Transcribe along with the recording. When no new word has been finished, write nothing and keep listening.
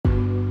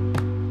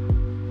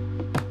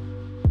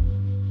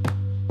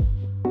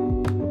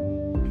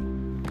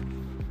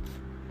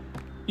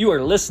You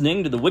are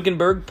listening to the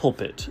Wickenburg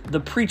Pulpit, the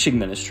preaching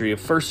ministry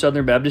of First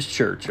Southern Baptist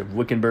Church of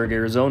Wickenburg,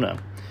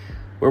 Arizona,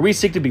 where we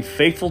seek to be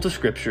faithful to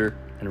Scripture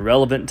and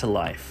relevant to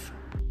life.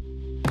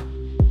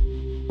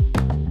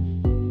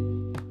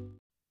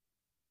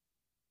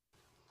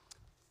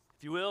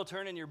 If you will,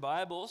 turn in your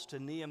Bibles to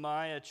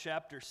Nehemiah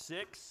chapter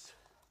 6.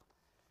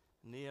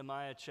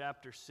 Nehemiah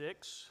chapter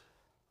 6.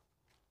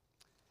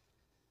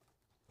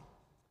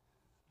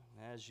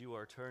 As you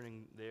are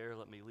turning there,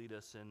 let me lead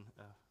us in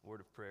a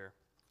word of prayer.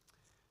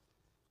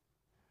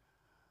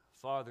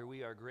 Father,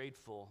 we are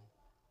grateful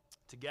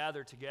to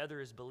gather together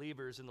as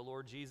believers in the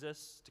Lord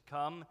Jesus, to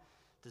come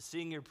to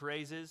sing your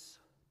praises.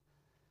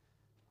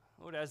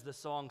 Lord, as the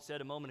song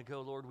said a moment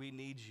ago, Lord, we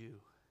need you.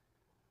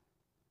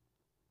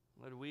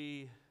 Lord,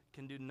 we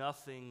can do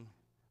nothing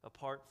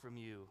apart from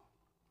you.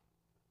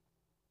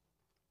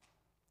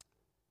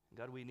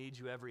 God, we need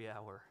you every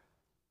hour.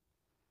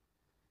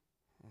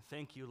 And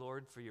thank you,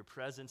 Lord, for your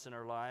presence in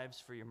our lives,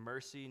 for your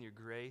mercy and your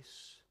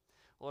grace.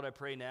 Lord, I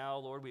pray now,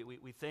 Lord,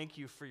 we thank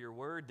you for your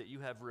word, that you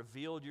have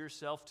revealed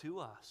yourself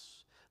to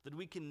us, that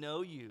we can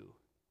know you,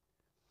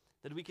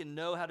 that we can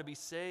know how to be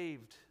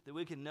saved, that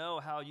we can know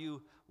how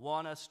you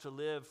want us to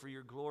live for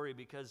your glory,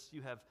 because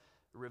you have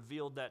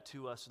revealed that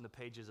to us in the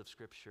pages of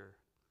Scripture.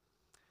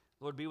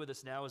 Lord, be with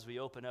us now as we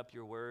open up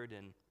your word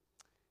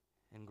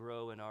and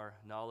grow in our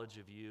knowledge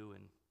of you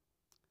and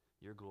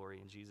your glory.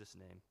 In Jesus'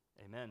 name,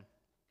 amen.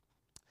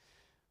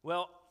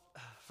 Well,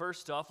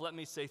 first off, let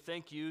me say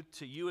thank you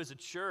to you as a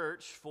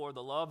church for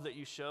the love that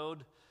you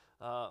showed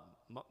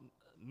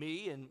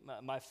me and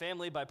my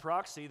family by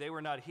proxy. They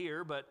were not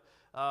here, but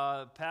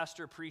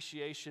Pastor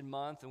Appreciation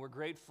Month, and we're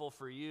grateful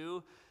for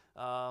you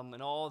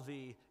and all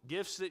the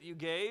gifts that you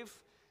gave.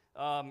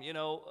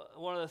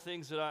 One of the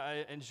things that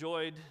I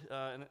enjoyed,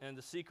 and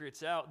the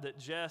secret's out, that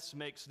Jess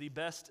makes the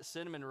best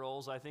cinnamon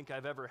rolls I think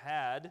I've ever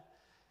had.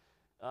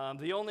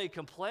 The only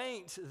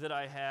complaint that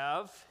I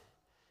have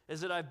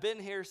is that I've been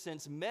here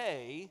since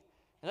May,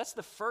 and that's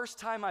the first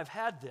time I've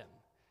had them.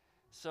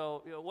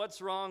 So,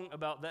 what's wrong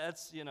about that?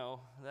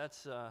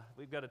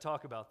 We've got to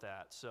talk about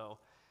that. So,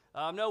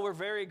 no, we're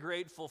very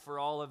grateful for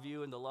all of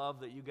you and the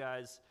love that you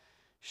guys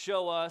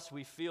show us.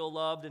 We feel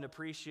loved and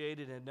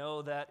appreciated and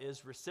know that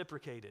is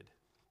reciprocated.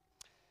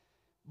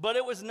 But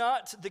it was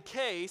not the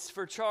case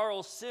for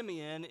Charles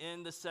Simeon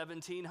in the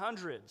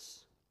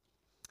 1700s.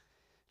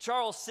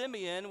 Charles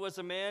Simeon was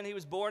a man, he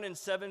was born in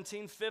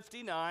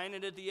 1759,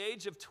 and at the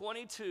age of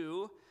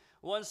 22,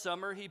 one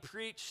summer he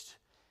preached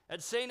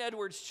at St.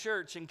 Edward's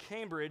Church in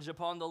Cambridge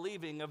upon the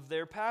leaving of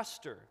their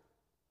pastor.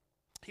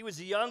 He was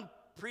a young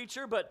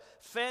preacher, but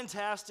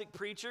fantastic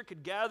preacher,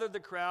 could gather the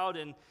crowd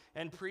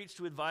and preached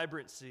with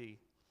vibrancy.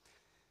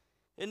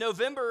 In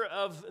November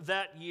of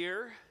that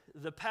year,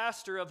 the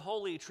pastor of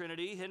Holy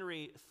Trinity,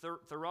 Henry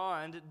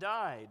Thurand,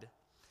 died.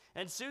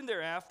 And soon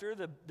thereafter,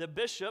 the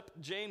bishop,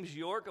 James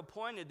York,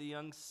 appointed the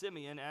young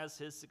Simeon as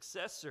his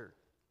successor.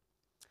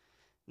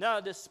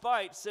 Now,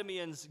 despite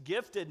Simeon's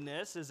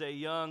giftedness as a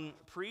young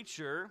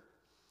preacher,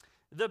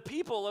 the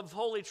people of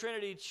Holy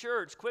Trinity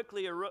Church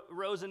quickly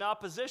arose in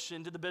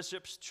opposition to the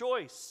bishop's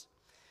choice.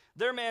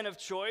 Their man of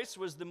choice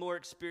was the more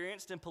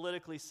experienced and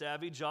politically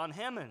savvy John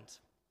Hammond.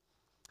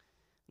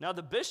 Now,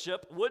 the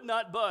bishop would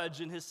not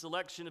budge in his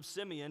selection of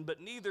Simeon, but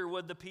neither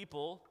would the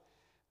people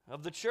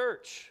of the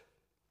church.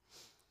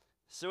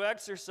 So,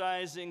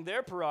 exercising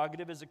their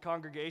prerogative as a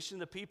congregation,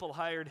 the people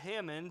hired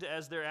Hammond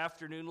as their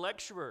afternoon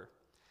lecturer.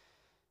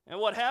 And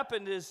what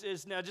happened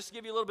is now, just to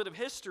give you a little bit of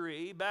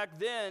history, back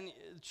then,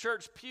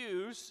 church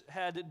pews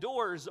had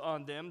doors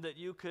on them that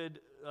you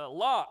could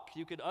lock.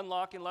 You could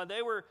unlock and lock.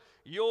 They were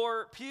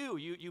your pew.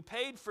 You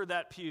paid for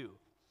that pew.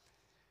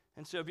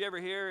 And so if you ever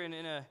hear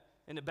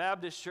in a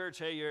Baptist church,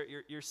 hey,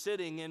 you're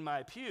sitting in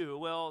my pew,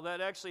 well, that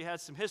actually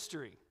has some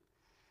history.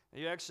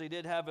 You actually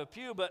did have a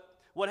pew, but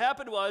what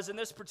happened was, in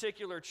this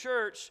particular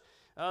church,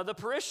 the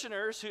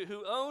parishioners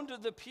who owned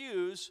the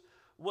pews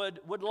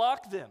would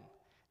lock them.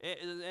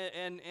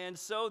 And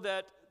so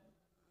that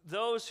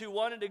those who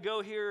wanted to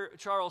go hear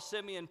Charles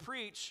Simeon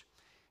preach,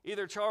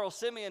 either Charles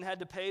Simeon had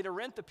to pay to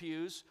rent the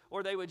pews,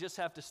 or they would just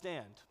have to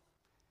stand.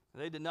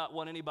 They did not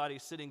want anybody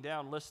sitting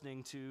down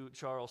listening to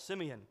Charles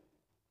Simeon.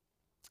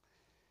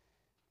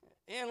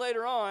 And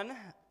later on,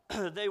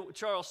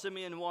 Charles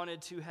Simeon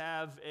wanted to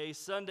have a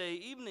Sunday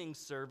evening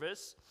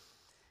service.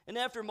 And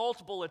after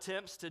multiple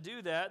attempts to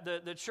do that,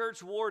 the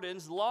church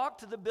wardens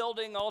locked the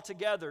building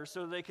altogether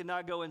so they could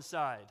not go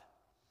inside.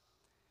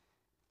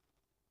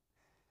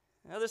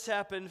 Now, this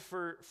happened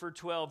for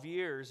 12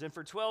 years. And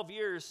for 12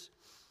 years,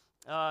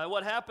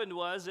 what happened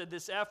was that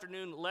this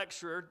afternoon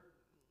lecturer,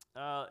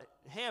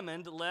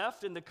 Hammond,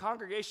 left, and the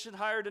congregation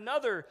hired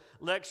another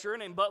lecturer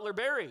named Butler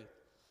Berry.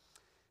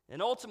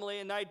 And ultimately,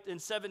 in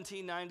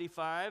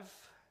 1795,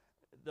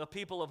 the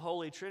people of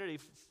Holy Trinity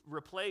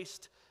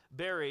replaced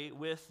Berry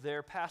with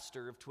their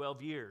pastor of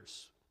 12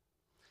 years.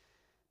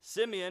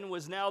 Simeon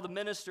was now the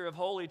minister of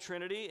Holy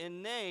Trinity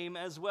in name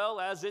as well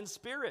as in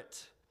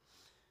spirit.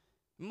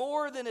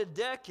 More than a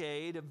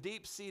decade of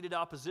deep-seated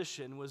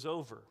opposition was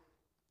over.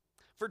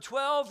 For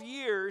 12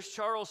 years,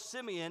 Charles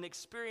Simeon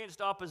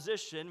experienced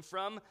opposition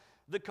from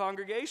the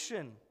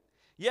congregation,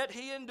 yet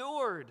he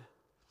endured.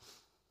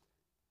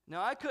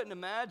 Now, I couldn't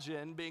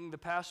imagine being the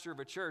pastor of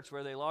a church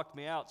where they locked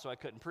me out so I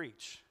couldn't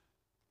preach.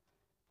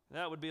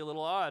 That would be a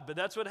little odd, but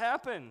that's what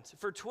happened.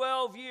 For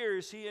 12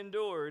 years, he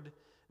endured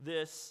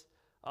this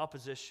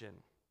opposition.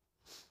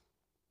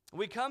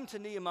 We come to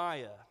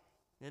Nehemiah.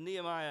 In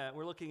Nehemiah,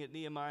 we're looking at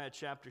Nehemiah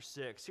chapter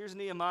 6. Here's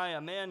Nehemiah,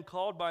 a man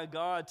called by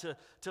God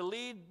to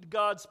lead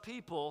God's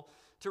people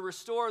to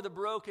restore the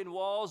broken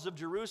walls of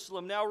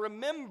Jerusalem. Now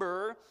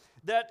remember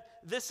that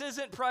this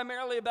isn't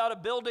primarily about a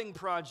building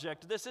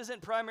project. This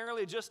isn't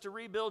primarily just to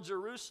rebuild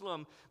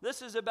Jerusalem.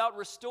 This is about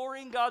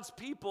restoring God's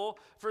people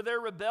for their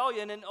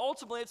rebellion. And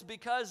ultimately it's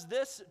because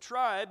this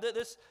tribe,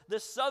 this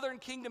southern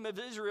kingdom of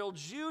Israel,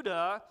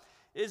 Judah,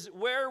 is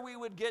where we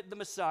would get the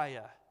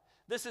Messiah.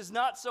 This is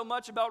not so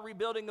much about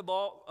rebuilding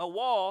a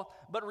wall,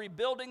 but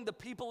rebuilding the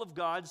people of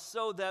God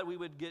so that we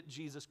would get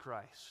Jesus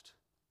Christ.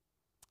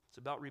 It's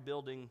about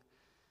rebuilding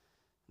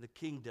the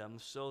kingdom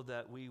so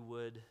that we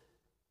would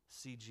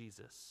see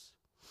Jesus.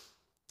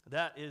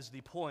 That is the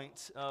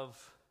point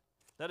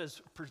that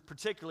is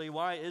particularly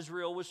why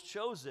Israel was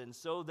chosen,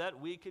 so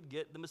that we could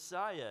get the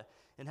Messiah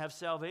and have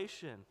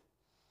salvation.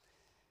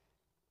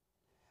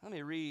 Let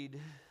me read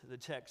the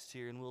text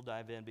here and we'll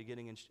dive in,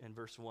 beginning in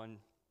verse 1.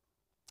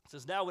 It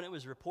says, "Now when it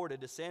was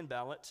reported to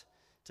Sanballat,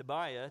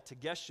 Tobiah, to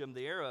Geshem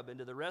the Arab, and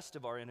to the rest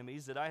of our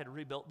enemies that I had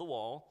rebuilt the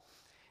wall,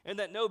 and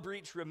that no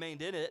breach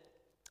remained in it,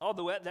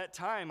 although at that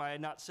time I had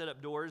not set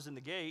up doors in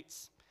the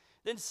gates,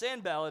 then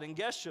Sanballat and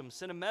Geshem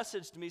sent a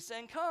message to me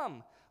saying,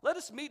 'Come, let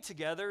us meet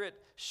together at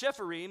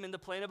Shepharim in the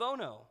plain of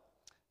Ono.'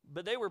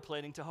 But they were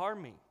planning to harm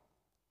me.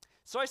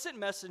 So I sent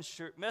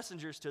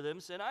messengers to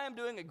them, saying, 'I am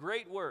doing a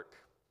great work,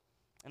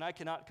 and I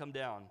cannot come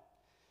down.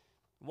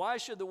 Why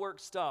should the work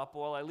stop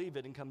while I leave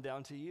it and come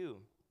down to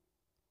you?'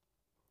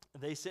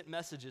 They sent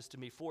messages to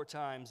me 4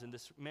 times in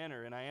this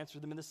manner, and I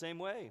answered them in the same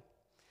way.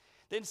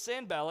 Then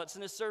Sanballat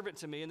sent a servant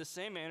to me in the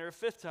same manner a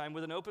 5th time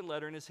with an open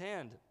letter in his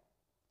hand.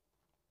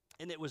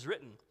 And it was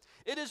written,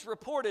 'It is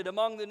reported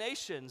among the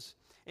nations,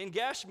 and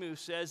Gashmu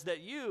says that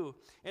you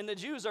and the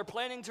Jews are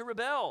planning to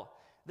rebel.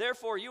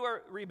 Therefore you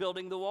are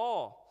rebuilding the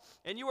wall,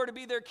 and you are to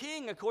be their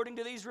king according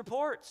to these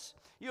reports.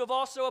 You have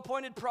also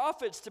appointed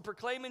prophets to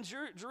proclaim in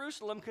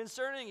Jerusalem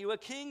concerning you, a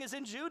king is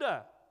in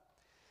Judah.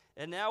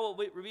 And now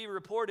it will be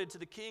reported to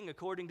the king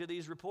according to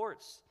these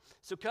reports.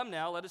 So come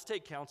now, let us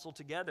take counsel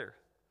together.'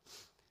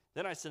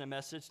 Then I sent a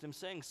message to him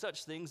saying,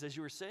 'Such things as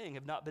you are saying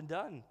have not been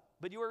done,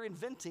 but you are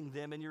inventing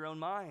them in your own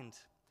mind.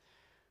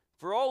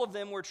 For all of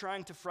them were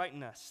trying to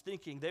frighten us,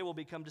 thinking they will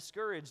become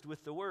discouraged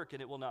with the work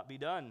and it will not be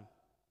done.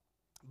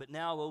 But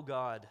now, O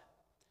God,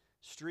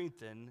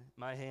 strengthen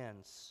my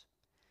hands.'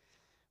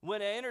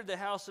 When I entered the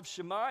house of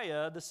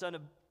Shemaiah, the son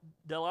of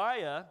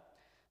Deliah,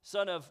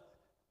 son of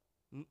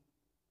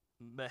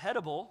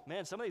Mehetabel,"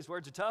 man, some of these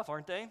words are tough,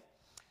 aren't they?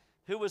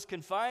 "Who was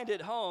confined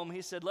at home,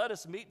 he said, 'Let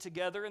us meet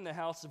together in the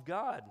house of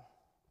God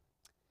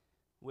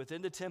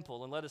within the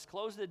temple, and let us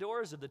close the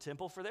doors of the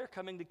temple, for they're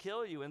coming to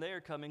kill you, and they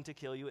are coming to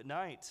kill you at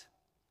night.'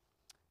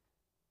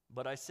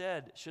 But I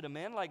said, 'Should a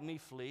man like me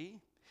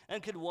flee?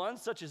 And could one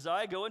such as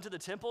I go into the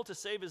temple to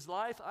save his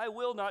life? I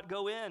will not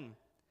go in.'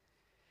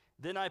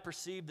 Then I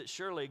perceived that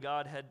surely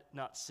God had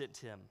not sent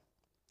him,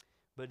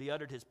 but he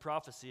uttered his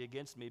prophecy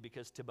against me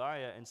because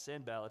Tobiah and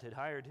Sanballat had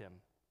hired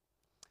him.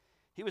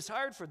 He was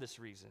hired for this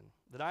reason,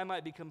 that I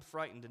might become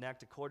frightened and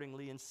act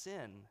accordingly in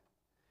sin,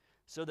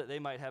 so that they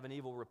might have an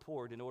evil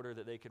report in order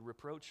that they could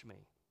reproach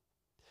me.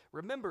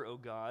 Remember, O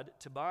God,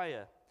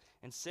 Tobiah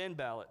and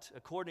Sanballat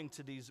according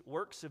to these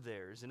works of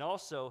theirs, and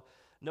also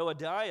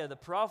Noadiah the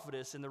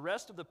prophetess and the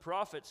rest of the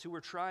prophets who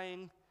were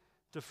trying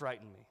to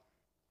frighten me."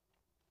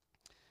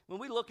 When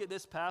we look at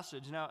this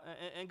passage now,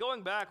 and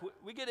going back,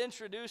 we get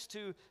introduced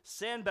to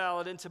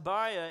Sanballat and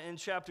Tobiah in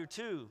chapter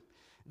 2.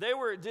 They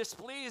were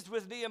displeased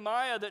with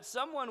Nehemiah that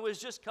someone was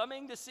just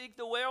coming to seek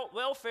the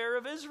welfare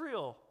of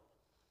Israel.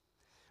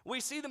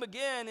 We see them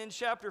again in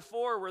chapter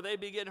 4 where they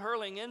begin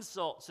hurling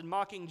insults and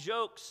mocking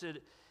jokes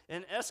and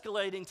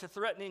escalating to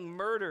threatening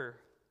murder.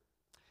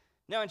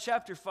 Now in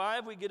chapter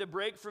 5 we get a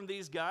break from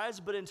these guys,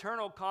 but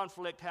internal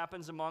conflict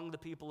happens among the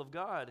people of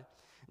God.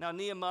 Now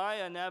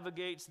Nehemiah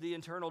navigates the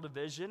internal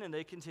division and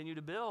they continue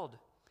to build.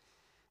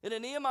 And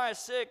in Nehemiah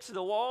 6,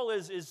 the wall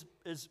is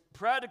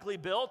practically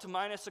built,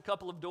 minus a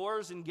couple of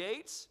doors and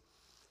gates.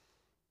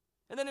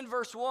 And then in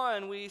verse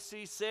 1, we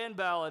see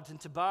Sanballat and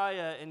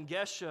Tobiah and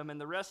Geshem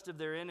and the rest of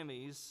their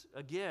enemies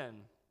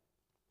again.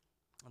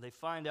 They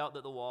find out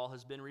that the wall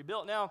has been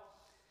rebuilt. Now,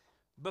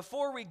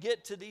 before we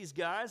get to these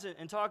guys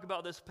and talk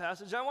about this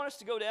passage, I want us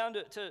to go down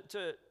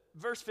to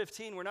verse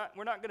 15. We're not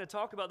going to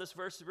talk about this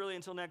verse really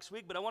until next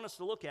week, but I want us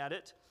to look at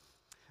it.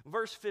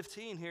 Verse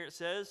 15 here it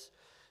says,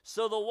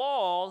 "So the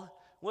wall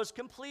was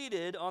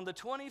completed on the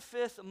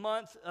 25th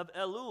month of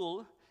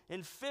Elul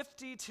in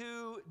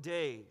 52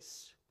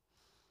 days.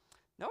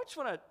 Now I just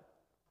want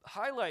to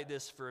highlight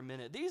this for a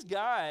minute. These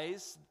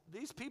guys,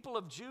 these people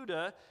of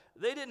Judah,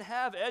 they didn't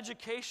have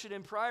education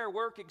and prior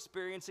work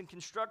experience in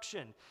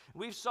construction.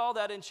 We saw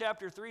that in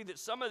chapter 3, that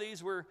some of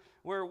these were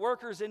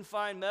workers in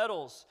fine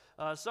metals.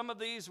 Some of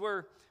these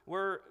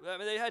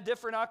they had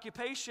different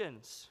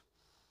occupations.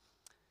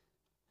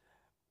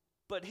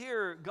 But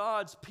here,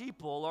 God's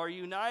people are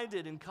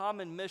united in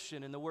common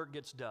mission, and the work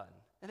gets done.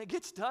 And it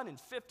gets done in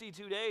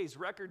 52 days,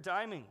 record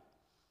timing.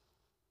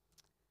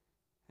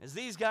 As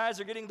these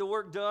guys are getting the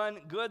work done,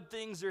 good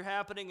things are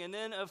happening. And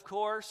then, of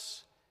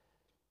course,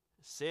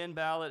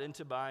 Sanballat and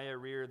Tobiah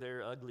rear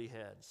their ugly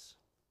heads.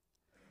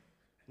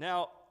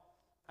 Now,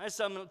 I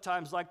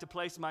sometimes like to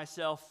place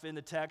myself in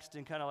the text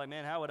and kind of like,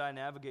 man, how would I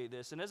navigate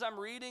this? And as I'm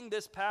reading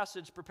this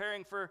passage,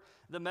 preparing for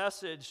the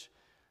message,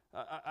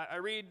 I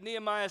read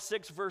Nehemiah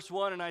 6, verse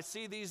 1, and I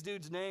see these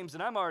dudes' names,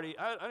 and I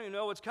don't even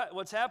know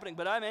what's happening,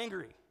 but I'm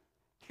angry.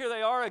 Here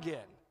they are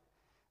again.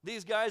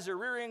 These guys are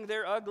rearing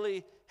their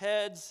ugly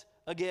heads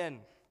again.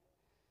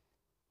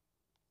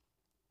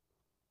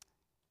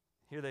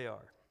 Here they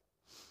are.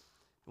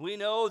 We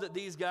know that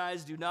these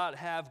guys do not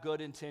have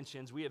good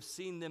intentions. We have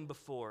seen them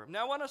before.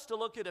 Now I want us to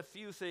look at a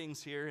few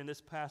things here in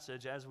this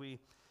passage as we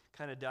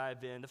kind of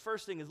dive in. The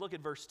first thing is look at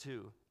verse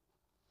 2.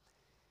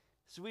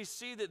 So we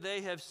see that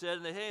they have said,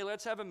 hey,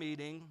 let's have a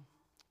meeting.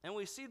 And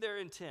we see their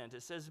intent.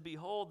 It says,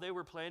 behold, they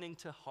were planning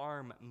to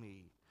harm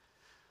me.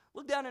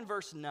 Look down in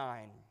verse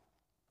 9.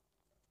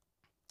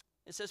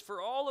 It says, for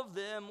all of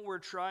them were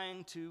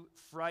trying to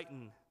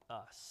frighten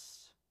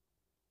us,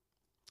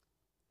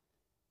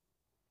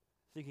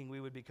 thinking we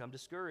would become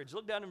discouraged.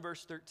 Look down in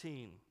verse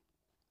 13.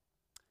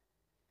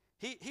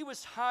 He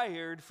was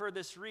hired for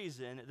this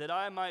reason, that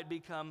I might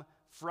become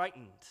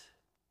frightened.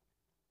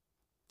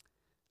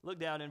 Look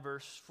down in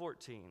verse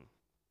 14.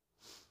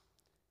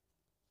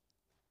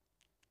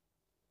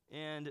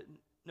 And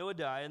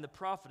Noadiah and the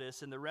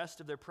prophetess and the rest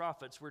of their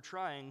prophets were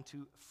trying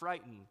to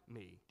frighten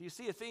me. Do you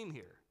see a theme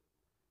here?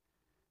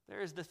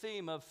 There is the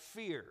theme of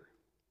fear.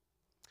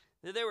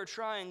 That they were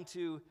trying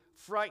to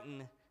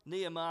frighten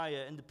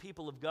Nehemiah and the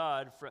people of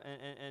God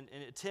and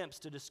attempts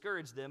to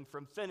discourage them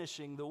from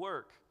finishing the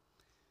work.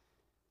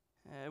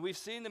 We've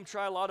seen them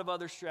try a lot of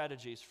other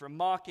strategies, from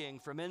mocking,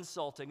 from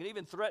insulting, and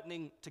even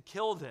threatening to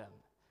kill them.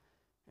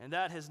 And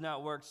that has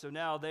not worked, so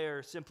now they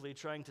are simply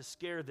trying to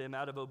scare them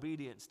out of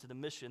obedience to the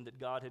mission that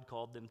God had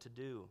called them to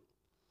do.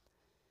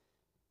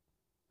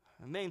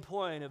 The main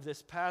point of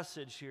this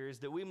passage here is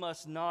that we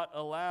must not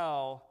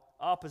allow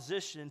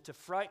opposition to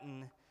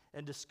frighten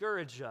and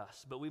discourage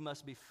us, but we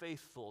must be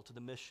faithful to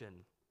the mission.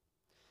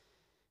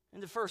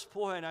 And the first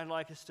point I'd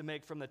like us to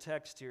make from the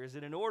text here is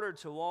that in order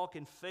to walk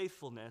in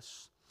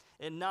faithfulness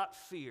and not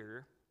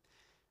fear,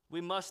 we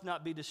must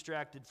not be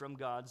distracted from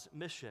God's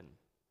mission.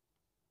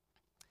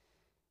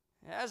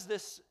 As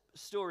this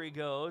story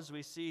goes,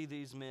 we see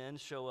these men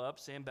show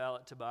up,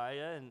 Sanballat,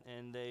 Tobiah,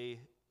 and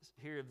they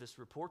hear of this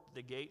report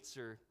that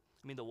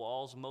the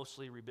walls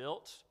mostly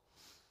rebuilt.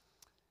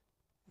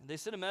 And they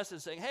send a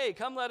message saying, hey,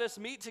 come let us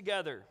meet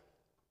together.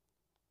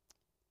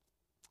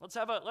 Let's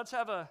have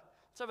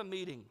a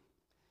meeting.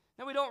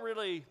 Now, we don't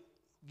really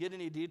get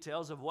any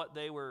details of what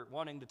they were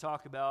wanting to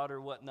talk about or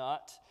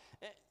whatnot.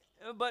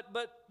 But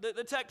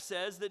the text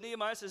says that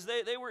Nehemiah says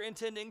they were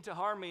intending to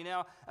harm me.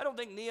 Now, I don't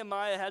think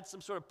Nehemiah had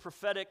some sort of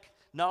prophetic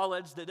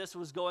knowledge that this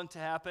was going to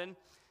happen.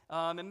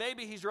 And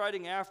maybe he's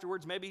writing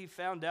afterwards. Maybe he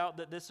found out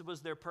that this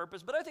was their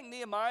purpose. But I think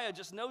Nehemiah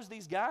just knows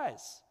these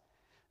guys.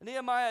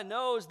 Nehemiah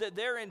knows that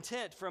their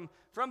intent from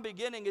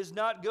beginning is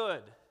not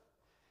good.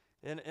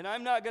 And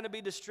I'm not going to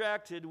be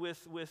distracted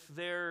with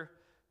their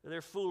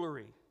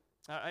foolery.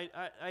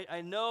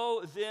 I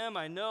know them.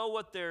 I know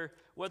what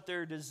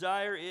their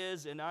desire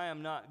is, and I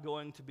am not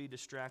going to be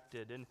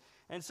distracted.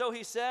 And so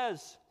he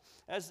says,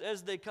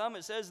 as they come,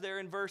 it says there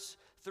in verse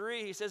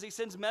 3, he says he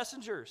sends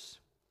messengers.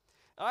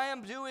 I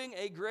am doing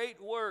a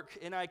great work,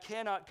 and I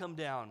cannot come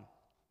down.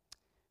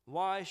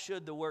 Why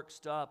should the work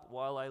stop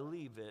while I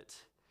leave it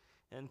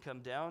and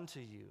come down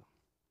to you?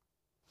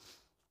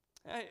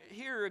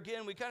 Here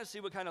again, we kind of see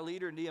what kind of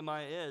leader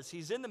Nehemiah is.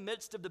 He's in the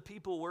midst of the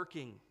people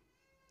working.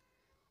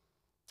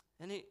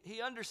 And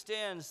he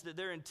understands that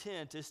their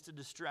intent is to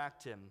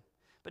distract him.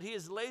 But he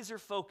is laser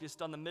focused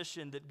on the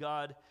mission that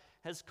God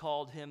has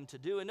called him to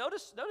do. And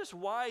notice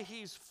why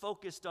he's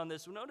focused on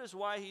this. Notice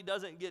why he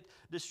doesn't get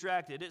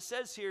distracted. It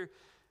says here,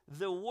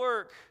 the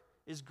work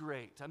is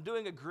great. I'm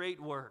doing a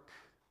great work.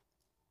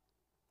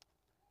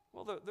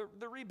 Well,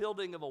 the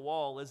rebuilding of a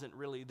wall isn't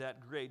really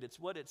that great. It's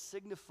what it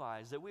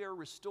signifies, that we are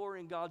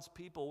restoring God's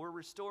people. We're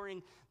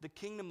restoring the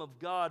kingdom of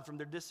God from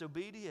their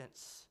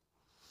disobedience.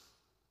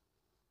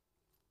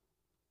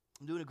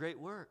 I'm doing a great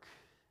work.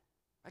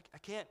 I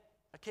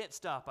can't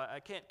stop. I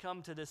can't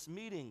come to this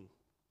meeting.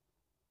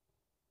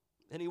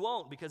 And he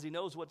won't, because he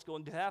knows what's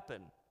going to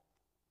happen.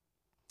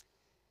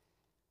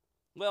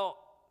 Well,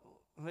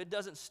 it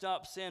doesn't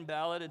stop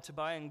Sanballat and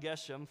Tobiah and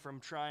Geshem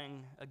from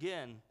trying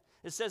again.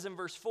 It says in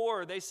verse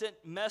 4, they sent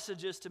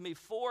messages to me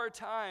 4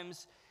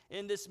 times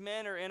in this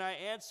manner, and I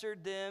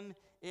answered them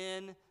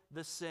in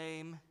the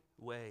same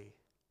way.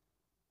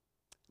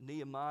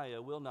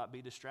 Nehemiah will not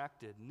be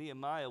distracted.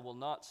 Nehemiah will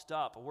not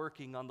stop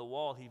working on the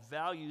wall. He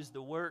values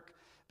the work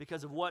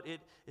because of what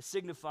it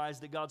signifies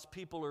that God's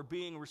people are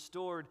being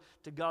restored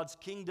to God's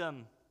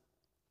kingdom.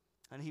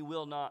 And he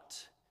will not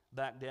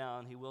back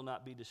down. He will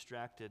not be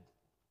distracted.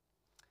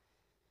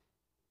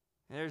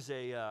 There's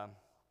a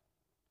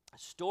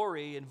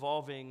story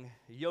involving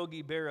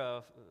Yogi Berra,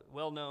 a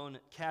well-known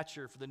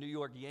catcher for the New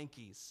York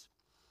Yankees,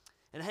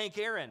 and Hank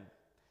Aaron,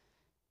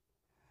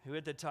 who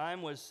at the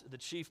time was the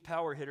chief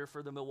power hitter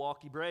for the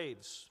Milwaukee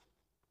Braves.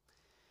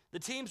 The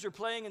teams were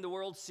playing in the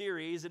World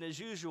Series, and as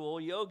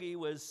usual, Yogi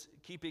was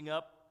keeping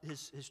up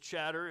his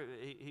chatter.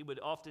 He would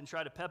often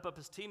try to pep up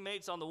his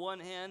teammates on the one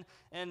hand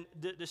and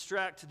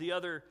distract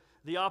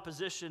the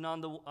opposition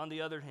on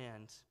the other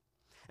hand.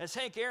 As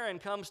Hank Aaron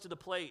comes to the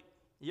plate,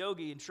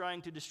 Yogi, in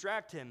trying to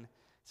distract him,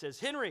 says,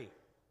 "Henry,"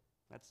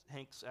 that's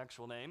Hank's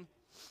actual name,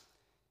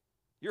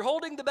 "you're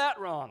holding the bat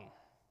wrong.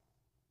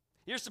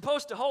 You're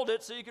supposed to hold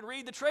it so you can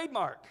read the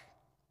trademark."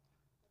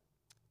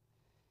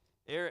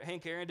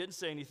 Hank Aaron didn't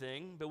say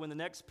anything, but when the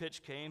next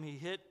pitch came, he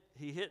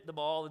hit the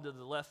ball into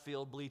the left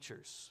field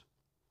bleachers.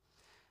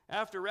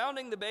 After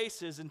rounding the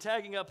bases and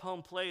tagging up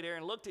home plate,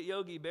 Aaron looked at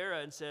Yogi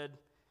Berra and said,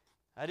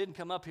 "I didn't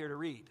come up here to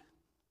read."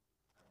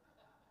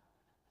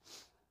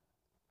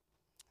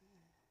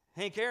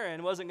 Hank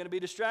Aaron wasn't going to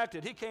be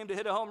distracted. He came to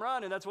hit a home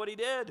run, and that's what he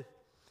did.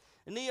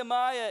 And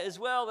Nehemiah as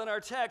well in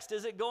our text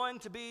isn't going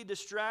to be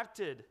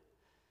distracted.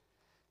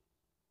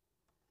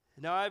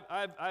 Now,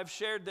 I've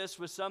shared this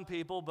with some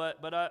people, but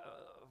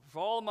for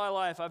all of my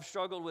life, I've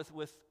struggled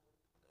with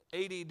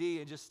ADD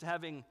and just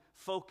having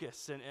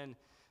focus. And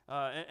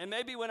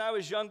maybe when I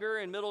was younger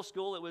in middle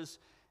school, it was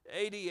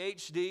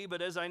ADHD,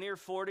 but as I near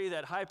 40,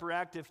 that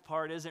hyperactive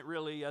part isn't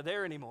really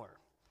there anymore.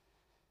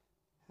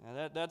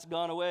 Now that's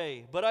gone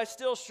away. But I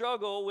still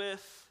struggle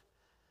with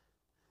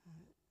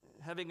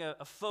having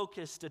a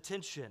focused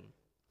attention.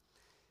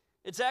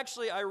 It's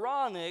actually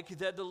ironic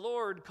that the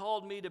Lord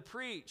called me to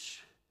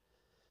preach,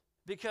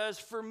 because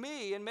for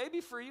me, and maybe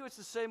for you it's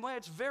the same way,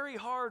 it's very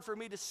hard for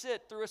me to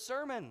sit through a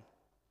sermon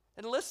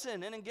and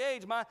listen and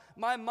engage. My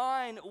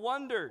mind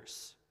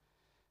wanders.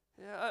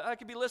 I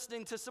could be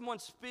listening to someone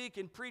speak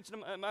and preach,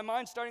 and my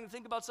mind's starting to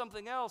think about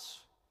something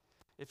else.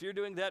 If you're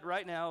doing that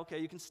right now, okay,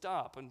 you can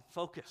stop and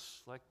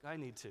focus like I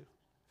need to.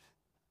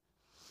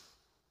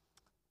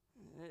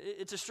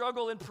 It's a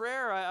struggle in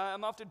prayer.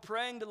 I'm often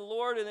praying to the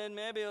Lord, and then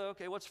maybe,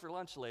 okay, what's for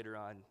lunch later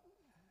on?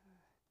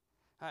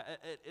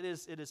 It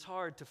is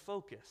hard to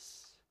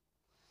focus.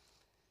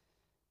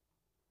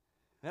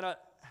 And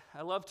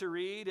I love to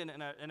read,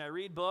 and I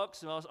read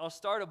books, and I'll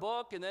start a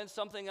book, and then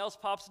something else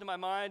pops into my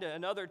mind,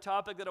 another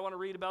topic that I want to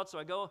read about, so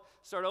I go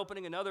start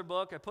opening another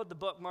book. I put the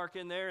bookmark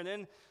in there, and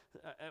then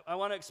I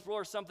want to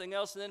explore something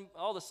else, and then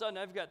all of a sudden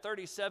I've got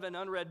 37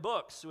 unread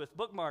books with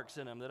bookmarks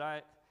in them that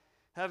I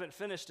haven't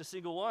finished a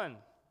single one.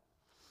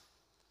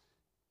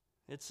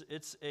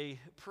 It's a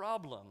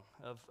problem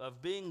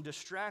of being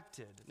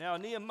distracted. Now,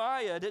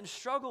 Nehemiah didn't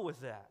struggle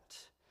with that.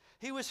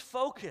 He was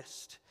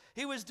focused.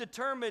 He was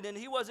determined, and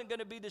he wasn't going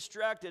to be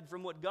distracted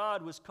from what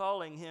God was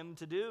calling him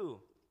to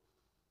do.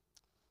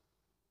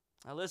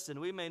 Now listen,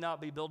 we may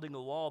not be building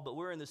a wall, but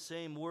we're in the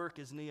same work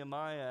as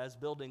Nehemiah as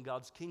building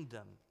God's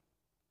kingdom.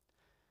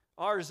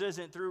 Ours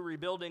isn't through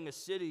rebuilding a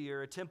city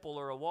or a temple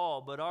or a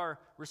wall, but our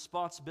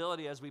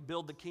responsibility as we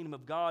build the kingdom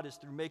of God is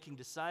through making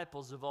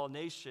disciples of all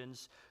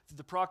nations through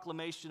the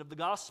proclamation of the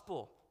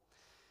gospel.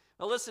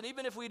 Now listen,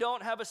 even if we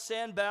don't have a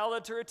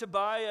Sanballat or a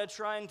Tobiah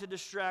trying to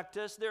distract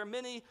us, there are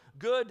many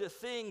good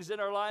things in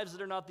our lives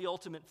that are not the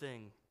ultimate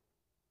thing.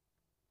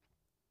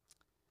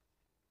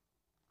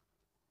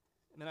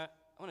 I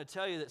want to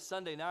tell you that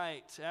Sunday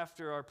night,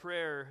 after our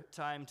prayer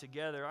time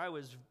together, I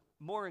was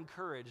more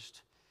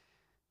encouraged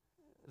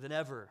than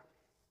ever.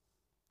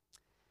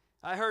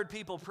 I heard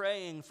people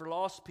praying for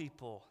lost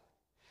people.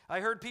 I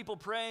heard people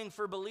praying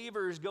for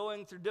believers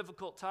going through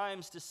difficult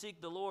times to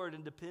seek the Lord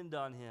and depend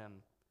on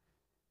Him.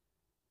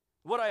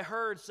 What I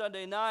heard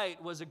Sunday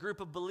night was a group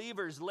of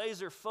believers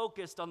laser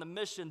focused on the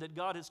mission that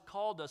God has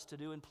called us to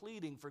do and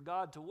pleading for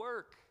God to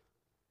work.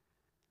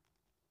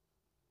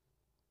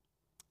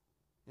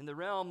 In the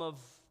realm of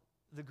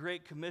the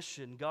Great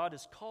Commission, God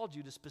has called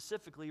you to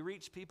specifically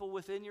reach people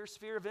within your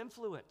sphere of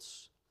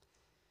influence.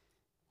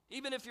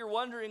 Even if you're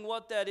wondering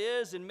what that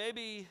is and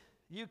maybe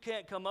you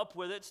can't come up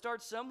with it,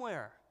 start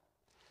somewhere.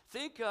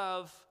 Think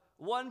of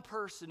one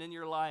person in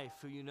your life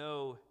who you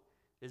know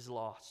is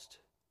lost.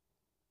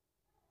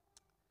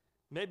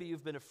 Maybe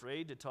you've been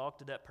afraid to talk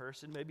to that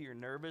person. Maybe you're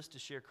nervous to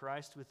share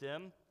Christ with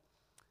them.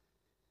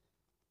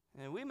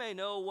 And we may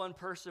know one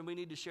person we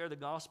need to share the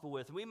gospel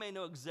with. We may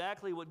know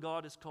exactly what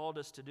God has called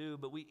us to do,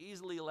 but we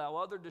easily allow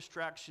other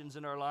distractions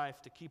in our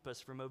life to keep us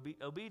from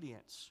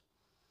obedience.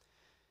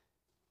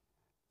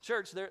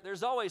 Church,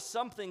 there's always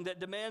something that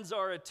demands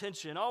our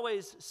attention,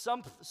 always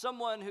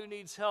someone who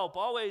needs help,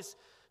 always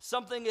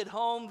something at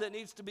home that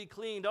needs to be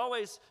cleaned,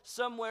 always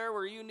somewhere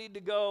where you need to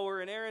go or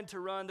an errand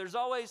to run. There's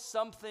always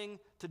something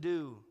to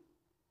do.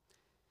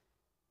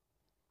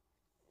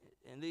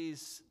 And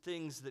these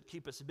things that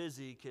keep us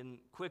busy can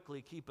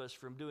quickly keep us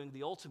from doing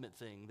the ultimate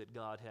thing that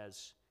God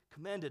has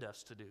commanded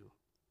us to do.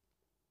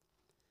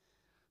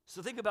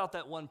 So think about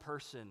that one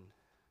person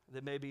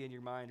that may be in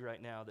your mind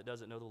right now that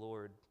doesn't know the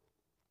Lord.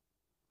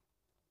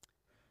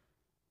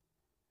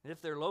 And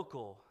if they're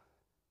local,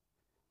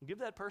 give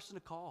that person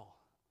a call.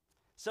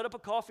 Set up a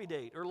coffee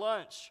date or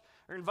lunch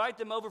or invite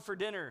them over for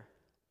dinner.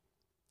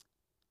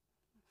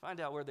 Find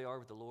out where they are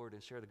with the Lord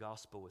and share the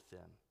gospel with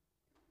them.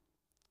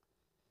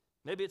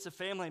 Maybe it's a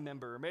family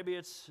member, or maybe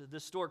it's the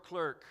store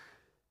clerk.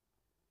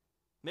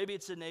 Maybe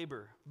it's a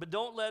neighbor. But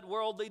don't let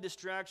worldly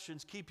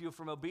distractions keep you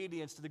from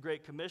obedience to the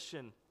Great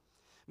Commission.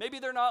 Maybe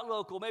they're not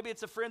local. Maybe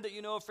it's a friend that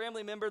you know, a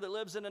family member that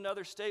lives in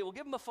another state. Well,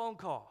 give them a phone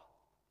call.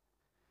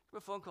 Give them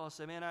a phone call and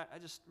say, man, I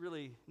just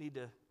really need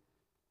to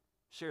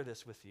share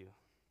this with you.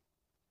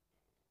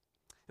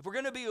 If we're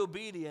going to be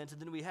obedient,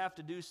 then we have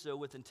to do so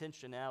with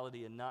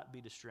intentionality and not be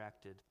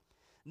distracted.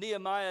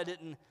 Nehemiah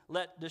didn't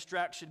let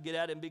distraction get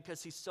at him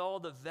because he saw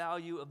the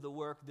value of the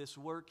work. This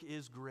work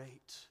is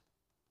great.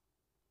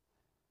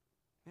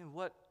 And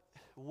what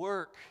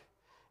work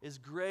is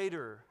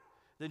greater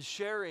than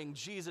sharing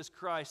Jesus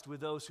Christ with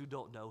those who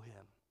don't know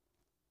him?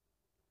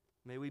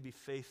 May we be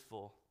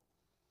faithful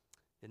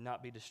and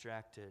not be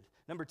distracted.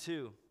 Number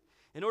 2,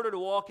 in order to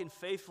walk in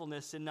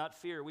faithfulness and not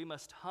fear, we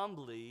must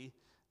humbly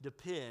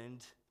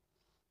depend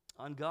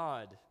on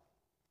God.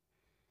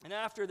 And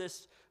after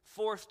this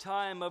 4th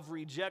time of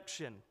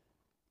rejection,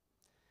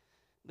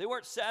 they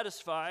weren't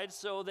satisfied,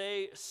 so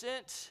they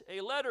sent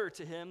a letter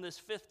to him. This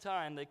 5th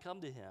time they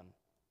come to him.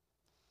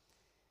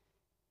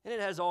 And it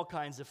has all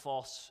kinds of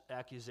false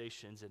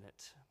accusations in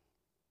it.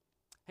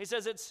 He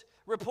says it's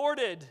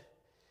reported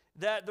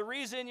that the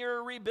reason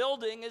you're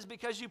rebuilding is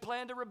because you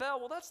plan to rebel.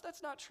 Well, that's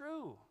not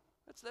true.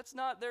 That's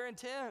not their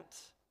intent.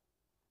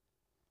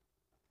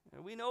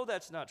 And we know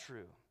that's not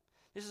true.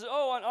 He says,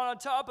 on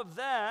top of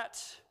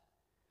that,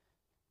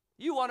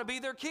 you want to be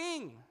their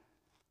king.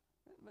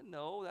 But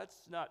no, that's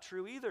not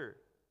true either.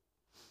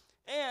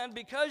 And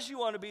because you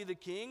want to be the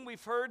king,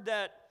 we've heard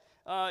that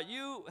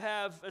you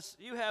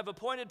have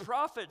appointed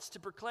prophets to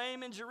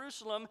proclaim in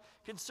Jerusalem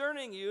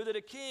concerning you that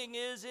a king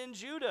is in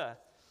Judah.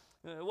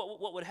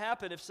 What would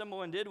happen if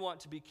someone did want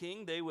to be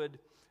king? They would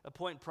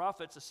appoint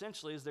prophets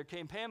essentially as their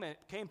campaign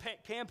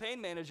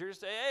managers.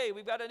 Say, hey,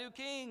 we've got a new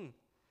king.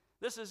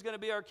 This is going to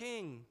be our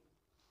king.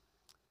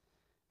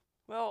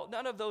 Well,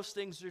 none of those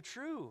things are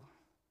true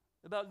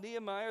about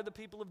Nehemiah or the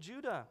people of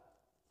Judah.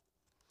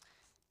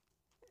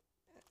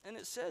 And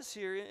it says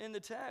here in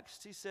the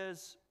text, it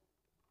says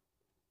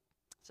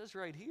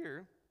right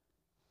here,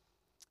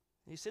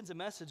 he sends a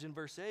message in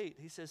verse 8.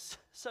 He says,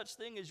 such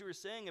things as you were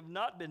saying have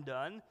not been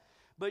done,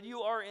 but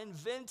you are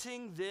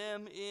inventing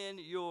them in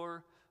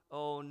your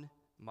own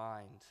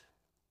mind.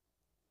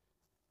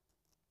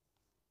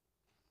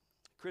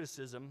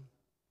 Criticism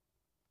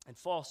and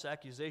false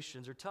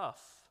accusations are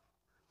tough.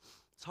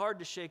 It's hard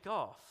to shake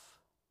off.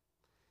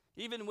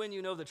 Even when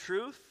you know the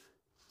truth,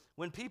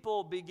 when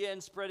people begin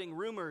spreading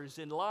rumors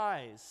and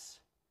lies,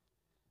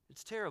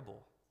 it's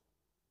terrible.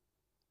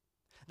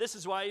 This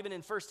is why even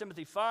in 1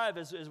 Timothy 5,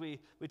 as we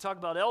talk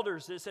about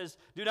elders, it says,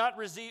 do not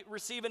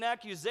receive an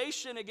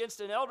accusation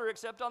against an elder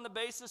except on the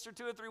basis of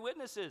 2 or 3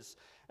 witnesses.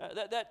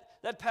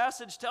 That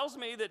passage tells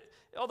me that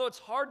although it's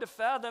hard to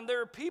fathom,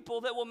 there are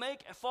people that will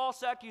make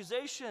false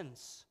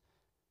accusations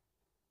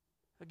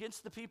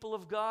against the people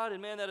of God,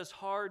 and man, that is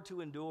hard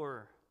to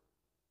endure.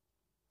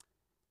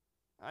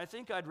 I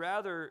think I'd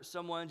rather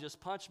someone just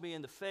punch me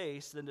in the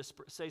face than to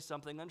say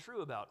something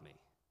untrue about me.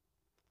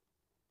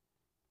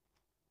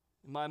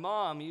 My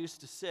mom used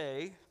to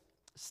say,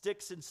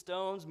 sticks and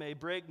stones may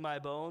break my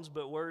bones,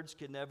 but words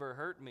can never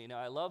hurt me. Now,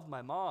 I love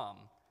my mom,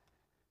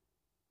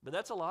 but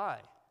that's a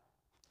lie.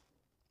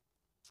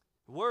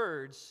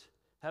 Words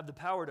have the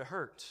power to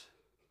hurt.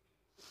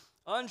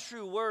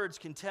 Untrue words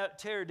can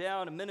tear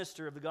down a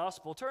minister of the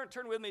gospel.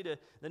 Turn with me to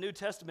the New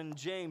Testament in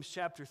James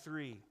chapter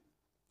 3.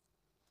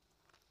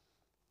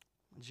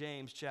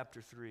 James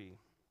chapter 3.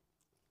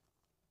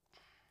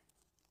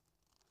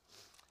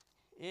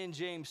 In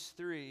James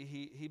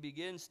 3, he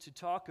begins to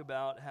talk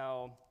about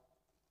how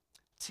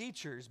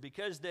teachers,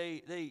 because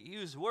they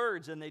use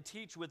words and they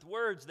teach with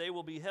words, they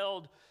will be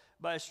held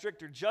by a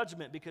stricter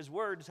judgment because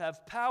words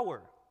have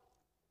power.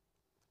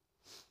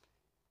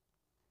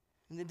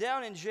 And then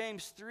down in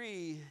James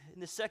 3, in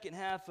the second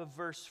half of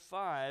verse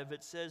 5,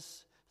 it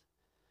says,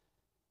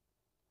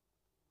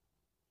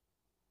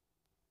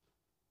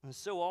 and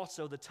so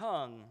also the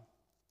tongue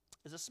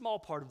is a small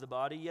part of the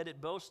body, yet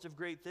it boasts of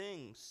great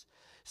things.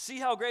 See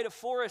how great a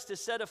forest is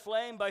set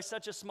aflame by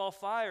such a small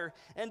fire.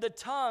 And the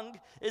tongue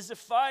is the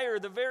fire,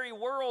 the very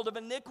world of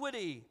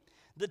iniquity.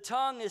 The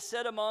tongue is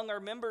set among our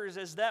members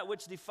as that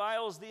which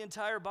defiles the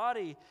entire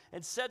body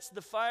and sets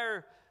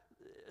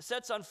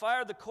on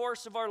fire the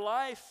course of our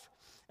life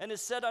and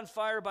is set on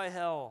fire by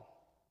hell.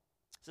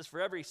 It says,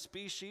 for every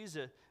species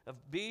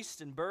of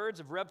beasts and birds,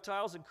 of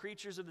reptiles and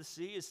creatures of the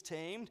sea is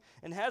tamed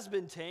and has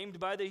been tamed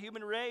by the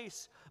human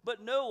race.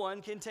 But no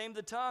one can tame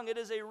the tongue. It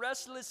is a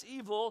restless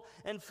evil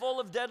and full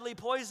of deadly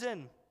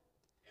poison.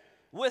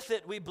 With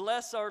it we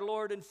bless our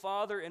Lord and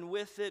Father, and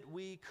with it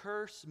we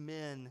curse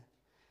men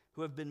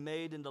who have been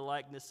made in the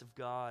likeness of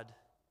God.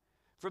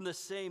 From the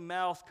same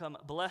mouth come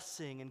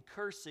blessing and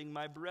cursing.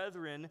 My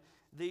brethren,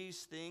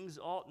 these things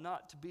ought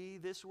not to be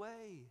this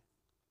way.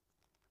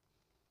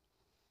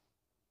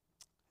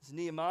 As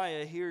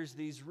Nehemiah hears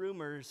these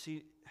rumors,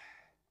 he's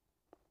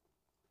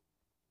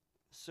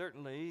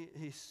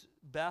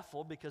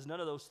baffled because none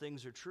of those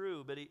things are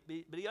true, but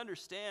he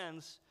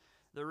understands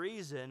the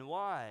reason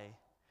why.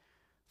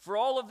 For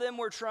all of them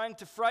were trying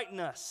to frighten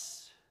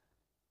us,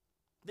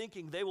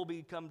 thinking they will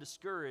become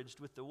discouraged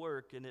with the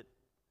work, and it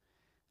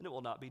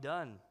will not be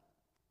done.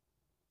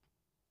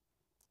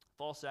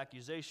 False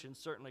accusations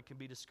certainly can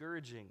be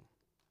discouraging.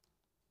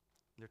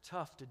 They're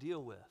tough to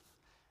deal with.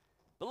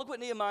 But look what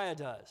Nehemiah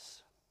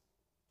does.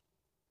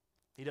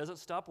 He doesn't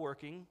stop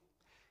working.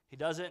 He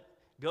doesn't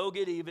go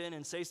get even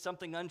and say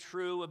something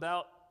untrue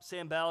about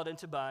Sanballat and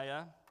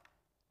Tobiah. It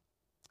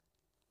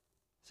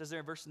says there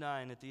in verse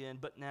 9 at the end,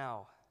 but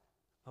now,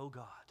 O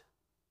God,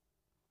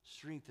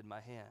 strengthen my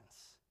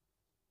hands.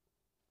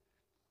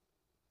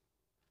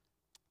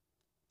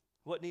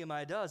 What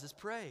Nehemiah does is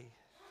pray.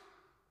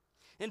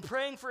 In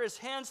praying for his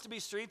hands to be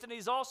strengthened,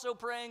 he's also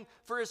praying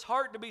for his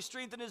heart to be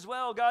strengthened as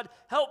well. God,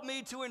 help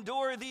me to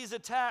endure these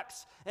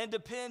attacks and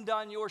depend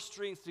on your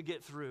strength to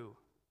get through.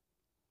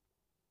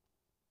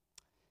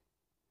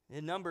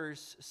 In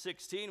Numbers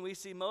 16, we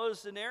see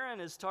Moses and Aaron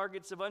as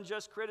targets of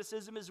unjust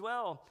criticism as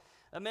well.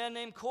 A man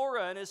named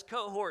Korah and his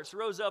cohorts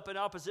rose up in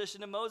opposition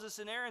to Moses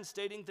and Aaron,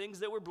 stating things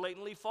that were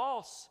blatantly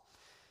false.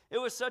 It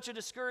was such a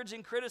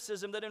discouraging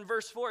criticism that in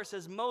verse 4 it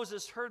says,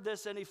 Moses heard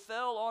this and he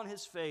fell on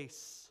his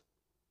face.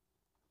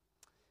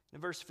 In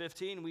verse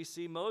 15, we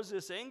see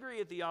Moses angry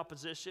at the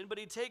opposition, but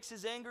he takes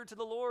his anger to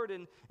the Lord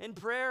in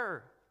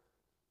prayer.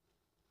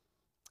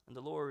 And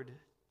the Lord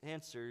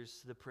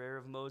answers the prayer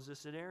of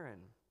Moses and Aaron.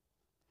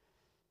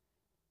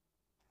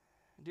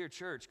 Dear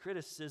church,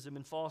 criticism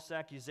and false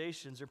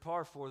accusations are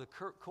par for the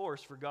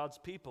course for God's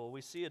people.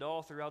 We see it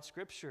all throughout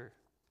Scripture.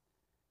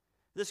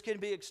 This can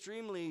be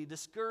extremely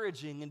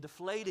discouraging and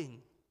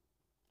deflating.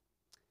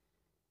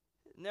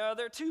 Now,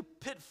 there are two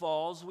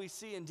pitfalls we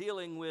see in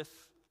dealing with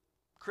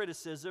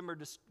criticism or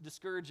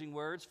discouraging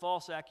words,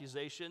 false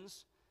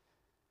accusations.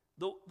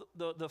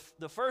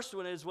 The first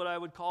one is what I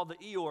would call the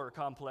Eeyore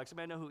complex.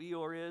 Anybody know who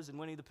Eeyore is in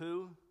Winnie the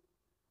Pooh?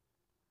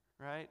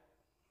 Right?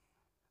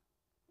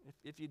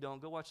 If you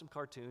don't, go watch some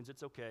cartoons.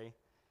 It's okay.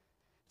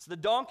 It's the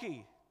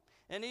donkey.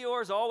 And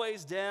Eeyore's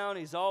always down.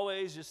 He's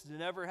always just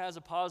never has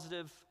a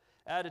positive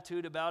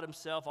attitude about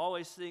himself,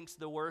 always thinks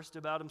the worst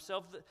about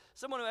himself.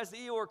 Someone who has the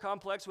Eeyore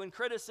complex, when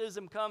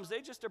criticism comes,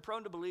 they just are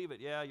prone to believe it.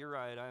 Yeah, you're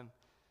right.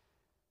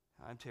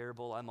 I'm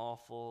terrible. I'm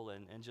awful.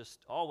 And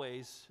just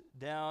always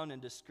down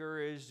and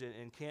discouraged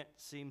and can't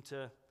seem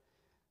to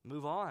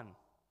move on.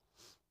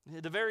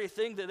 The very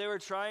thing that they were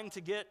trying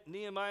to get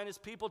Nehemiah and his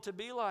people to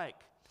be like.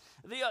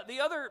 The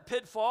other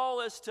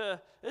pitfall is to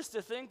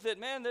think that,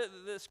 man,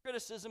 this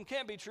criticism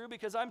can't be true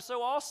because I'm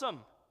so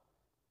awesome.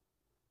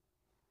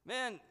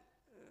 Man,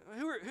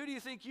 who do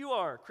you think you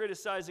are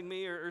criticizing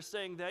me or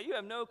saying that? You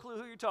have no clue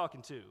who you're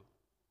talking to.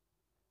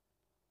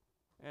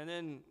 And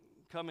then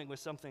coming with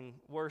something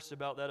worse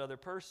about that other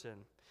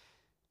person.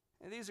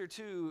 And these are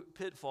two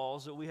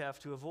pitfalls that we have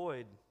to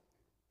avoid.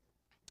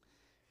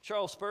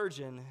 Charles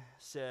Spurgeon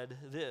said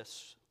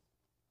this,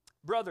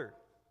 Brother,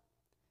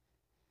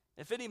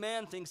 if any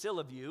man thinks ill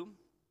of you,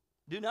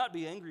 do not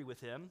be angry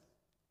with him,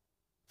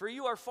 for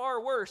you are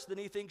far worse than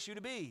he thinks you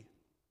to be.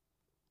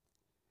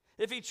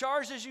 If he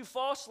charges you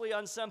falsely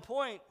on some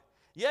point,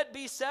 yet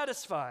be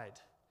satisfied.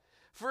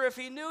 For if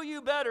he knew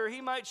you better,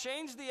 he might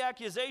change the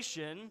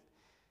accusation,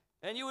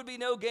 and you would be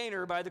no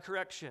gainer by the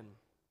correction.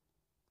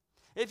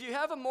 If you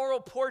have a moral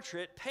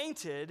portrait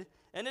painted,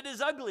 and it is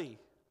ugly,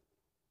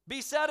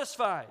 be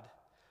satisfied,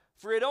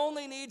 for it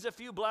only needs a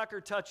few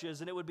blacker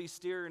touches, and it would be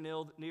steer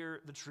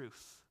near the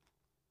truth.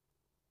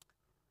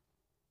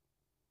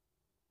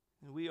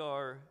 And we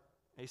are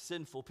a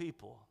sinful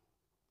people.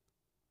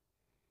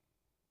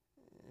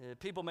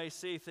 People may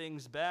say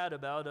things bad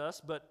about us,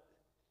 but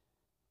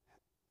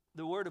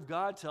the Word of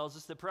God tells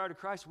us that prior to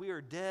Christ, we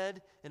are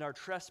dead in our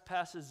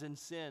trespasses and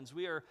sins.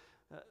 We are,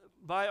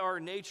 by our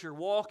nature,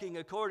 walking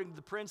according to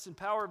the prince and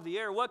power of the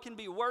air. What can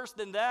be worse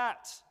than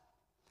that?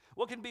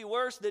 What can be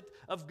worse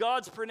of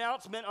God's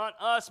pronouncement on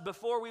us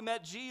before we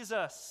met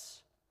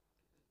Jesus?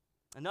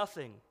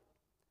 Nothing.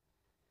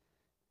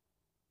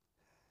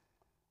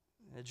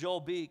 Joel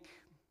Beek,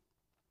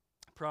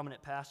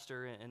 prominent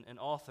pastor and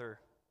author,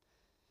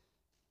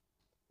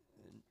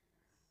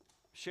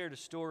 shared a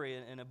story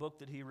in a book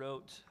that he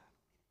wrote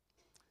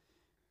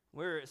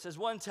where it says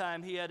one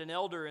time he had an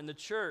elder in the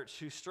church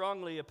who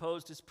strongly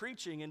opposed his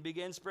preaching and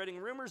began spreading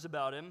rumors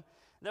about him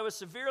that was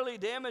severely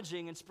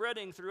damaging and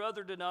spreading through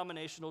other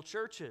denominational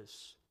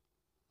churches.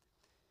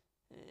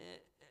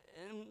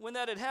 And when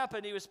that had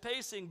happened, he was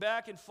pacing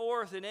back and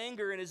forth in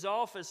anger in his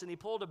office, and he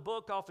pulled a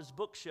book off his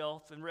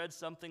bookshelf and read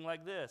something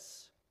like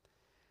this.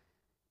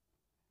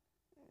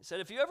 He said,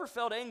 if you ever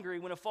felt angry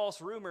when a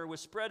false rumor was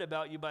spread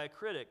about you by a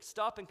critic,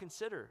 stop and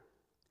consider.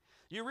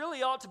 You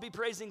really ought to be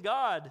praising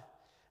God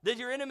that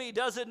your enemy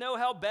doesn't know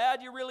how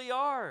bad you really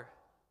are.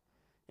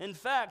 In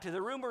fact,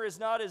 the rumor is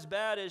not as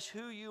bad as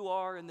who you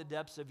are in the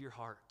depths of your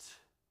heart.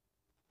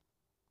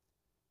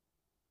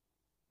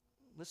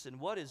 Listen,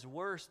 what is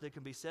worse that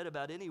can be said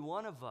about any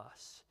one of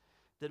us?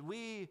 That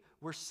we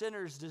were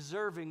sinners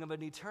deserving of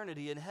an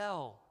eternity in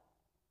hell.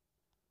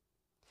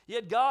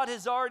 Yet God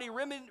has already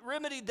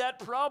remedied that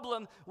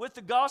problem with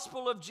the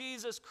gospel of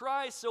Jesus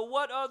Christ. So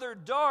what other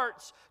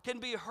darts can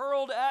be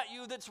hurled at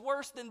you that's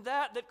worse than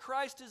that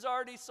Christ has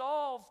already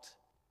solved?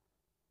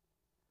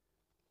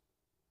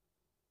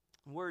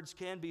 Words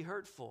can be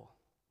hurtful.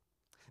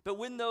 But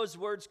when those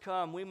words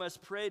come, we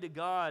must pray to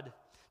God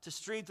to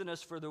strengthen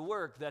us for the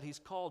work that He's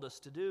called us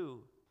to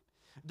do.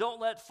 Don't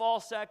let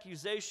false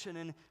accusation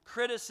and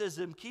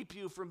criticism keep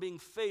you from being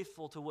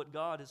faithful to what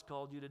God has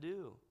called you to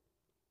do.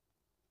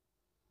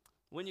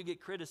 When you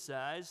get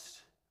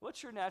criticized,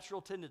 what's your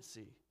natural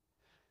tendency?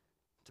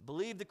 To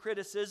believe the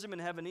criticism and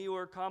have an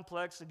Eeyore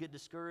complex and get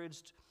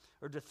discouraged,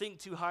 or to think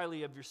too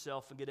highly of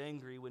yourself and get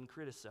angry when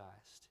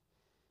criticized?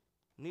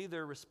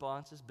 Neither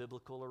response is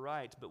biblical or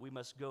right, but we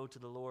must go to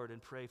the Lord and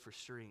pray for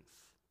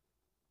strength.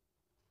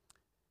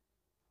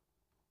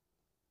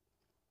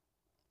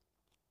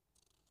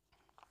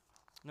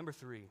 Number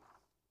 3,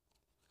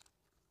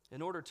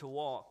 in order to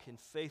walk in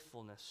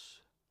faithfulness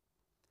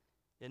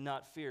and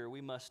not fear,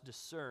 we must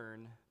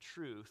discern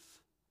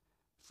truth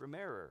from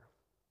error.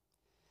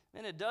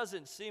 And it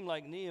doesn't seem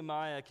like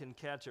Nehemiah can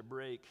catch a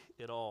break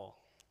at all.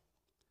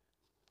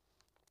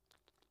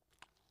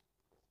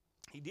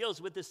 He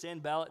deals with the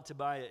Sanballat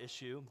Tobiah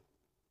issue.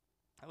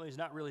 Well, he's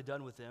not really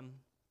done with him.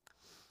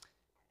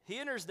 He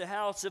enters the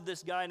house of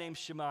this guy named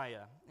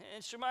Shemaiah.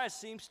 And Shemaiah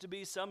seems to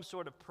be some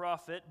sort of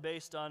prophet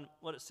based on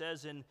what it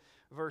says in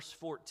verse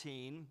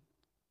 14.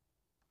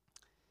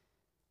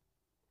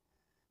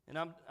 And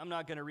I'm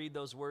not going to read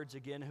those words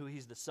again, who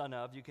he's the son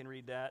of. You can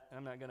read that.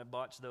 I'm not going to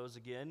botch those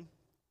again.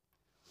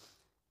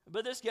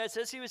 But this guy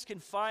says he was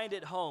confined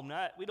at home.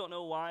 Now, we don't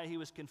know why he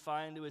was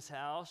confined to his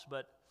house,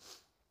 but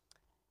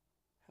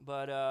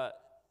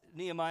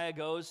Nehemiah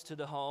goes to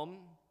the home.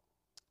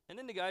 And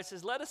then the guy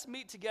says, let us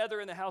meet together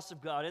in the house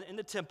of God, in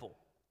the temple.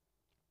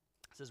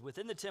 It says,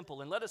 within the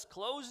temple, and let us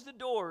close the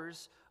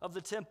doors of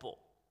the temple.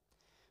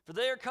 For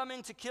they are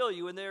coming to kill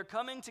you, and they are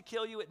coming to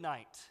kill you at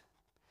night.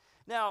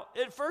 Now,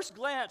 at first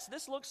glance,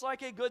 this looks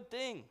like a good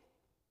thing.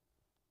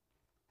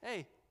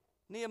 Hey,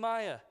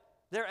 Nehemiah,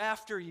 they're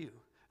after you.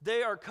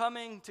 They are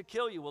coming to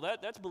kill you. Well,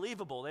 that's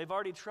believable. They've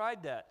already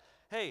tried that.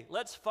 Hey,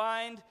 let's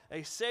find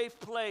a safe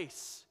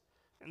place.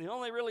 And the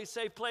only really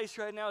safe place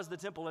right now is the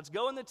temple. Let's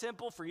go in the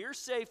temple for your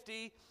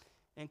safety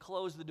and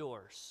close the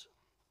doors.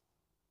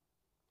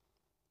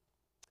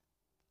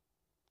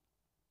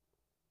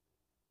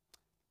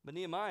 But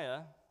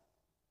Nehemiah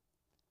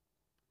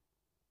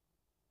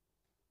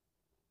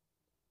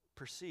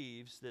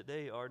perceives that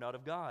they are not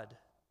of God.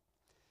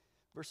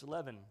 Verse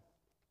 11,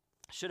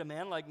 should a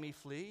man like me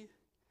flee?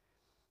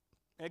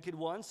 And could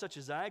one such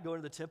as I go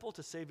into the temple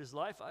to save his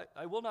life?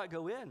 I will not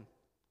go in.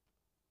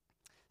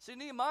 See,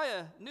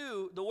 Nehemiah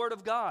knew the word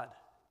of God.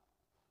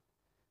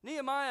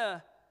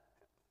 Nehemiah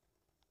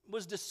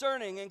was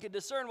discerning and could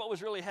discern what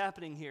was really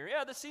happening here.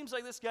 Yeah, this seems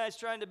like this guy's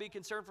trying to be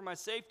concerned for my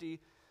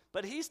safety,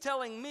 but he's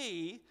telling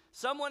me,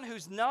 someone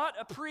who's not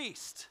a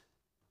priest,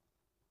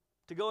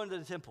 to go into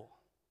the temple.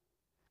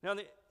 Now,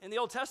 in the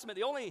Old Testament,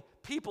 the only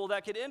people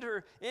that could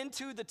enter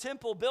into the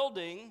temple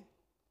building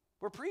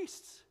were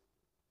priests.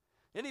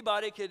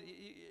 Anybody could,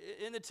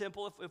 in the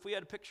temple, if we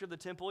had a picture of the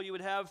temple, you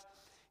would have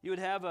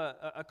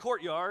a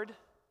courtyard,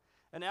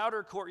 an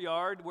outer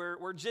courtyard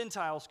where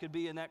Gentiles could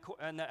be in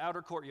the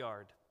outer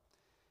courtyard.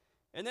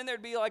 And then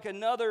there'd be like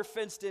another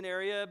fenced-in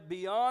area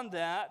beyond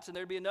that, and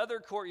there'd be another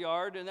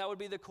courtyard, and that would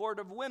be the court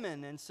of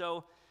women. And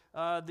so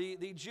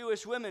the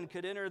Jewish women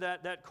could enter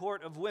that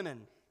court of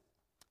women.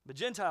 But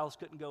Gentiles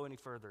couldn't go any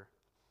further.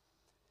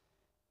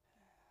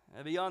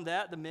 And beyond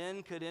that, the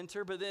men could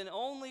enter, but then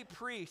only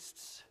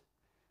priests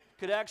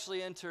could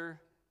actually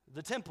enter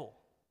the temple.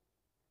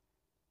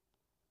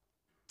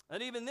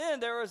 And even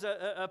then, there was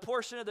a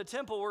portion of the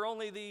temple where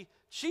only the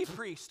chief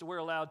priests were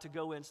allowed to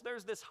go in. So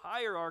there's this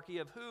hierarchy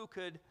of who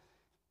could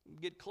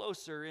get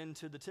closer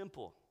into the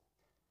temple.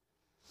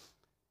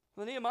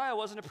 Well, Nehemiah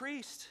wasn't a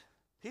priest.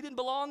 He didn't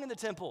belong in the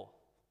temple.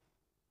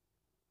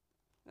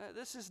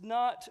 This is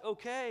not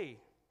okay.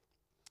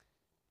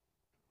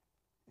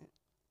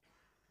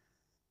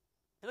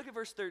 And look at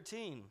verse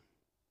 13.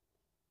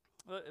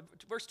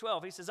 Verse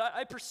 12, he says,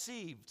 I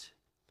perceived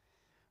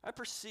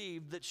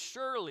that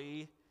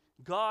surely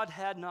God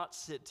had not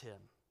sent him.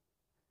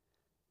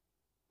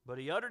 But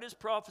he uttered his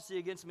prophecy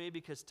against me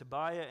because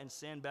Tobiah and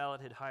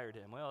Sanballat had hired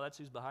him. Well, that's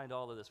who's behind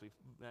all of this.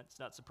 That's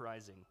not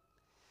surprising.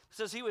 It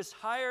says he was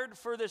hired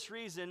for this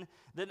reason,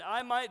 that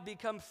I might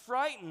become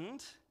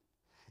frightened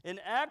and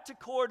act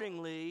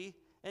accordingly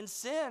and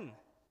sin.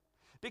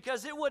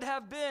 Because it would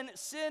have been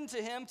sin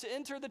to him to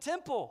enter the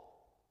temple.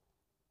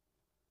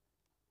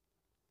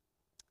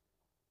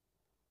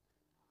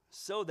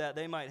 so that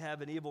they might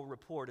have an evil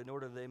report in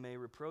order they may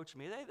reproach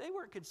me. They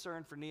weren't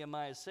concerned for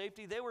Nehemiah's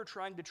safety. They were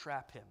trying to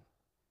trap him.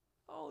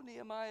 Oh,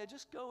 Nehemiah,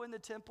 just go in the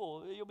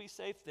temple. You'll be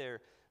safe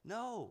there.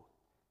 No,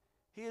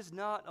 he is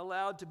not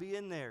allowed to be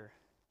in there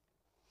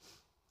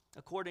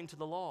according to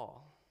the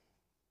law.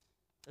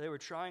 They were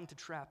trying to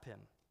trap him.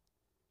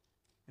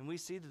 And we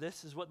see that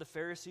this is what the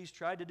Pharisees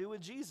tried to do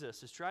with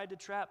Jesus, is tried to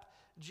trap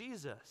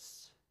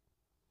Jesus.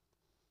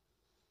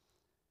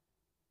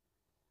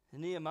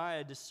 And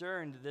Nehemiah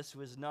discerned that this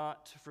was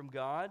not from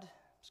God.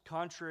 It's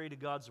contrary to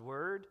God's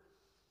word.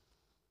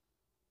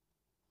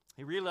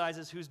 He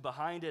realizes who's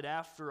behind it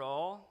after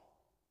all.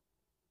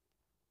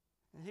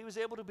 And he was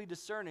able to be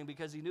discerning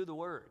because he knew the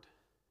word.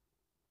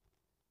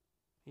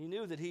 He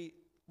knew that he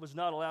was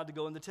not allowed to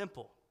go in the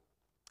temple.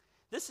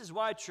 This is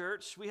why,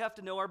 church, we have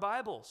to know our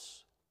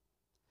Bibles.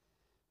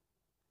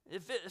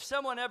 If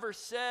someone ever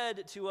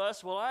said to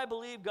us, well, I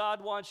believe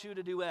God wants you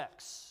to do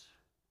X.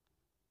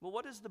 Well,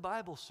 what does the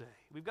Bible say?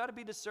 We've got to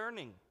be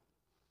discerning.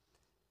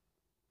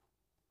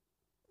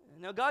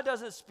 Now, God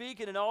doesn't speak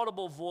in an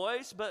audible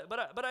voice, but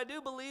I do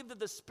believe that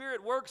the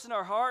Spirit works in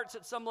our hearts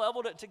at some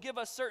level to give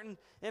us certain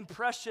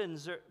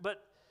impressions.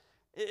 But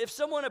if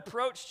someone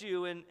approached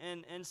you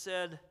and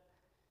said,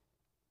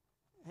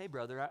 hey,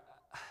 brother,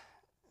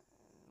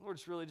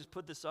 Lord's really just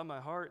put this on my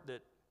heart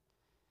that,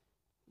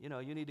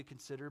 you need to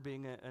consider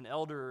being an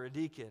elder or a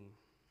deacon.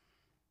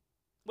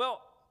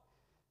 Well,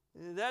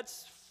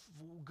 that's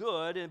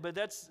good, but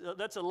that's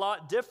a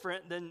lot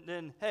different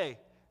than, hey,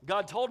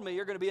 God told me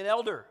you're going to be an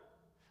elder.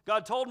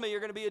 God told me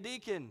you're going to be a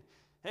deacon.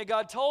 Hey,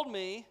 God told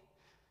me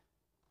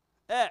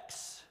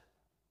X.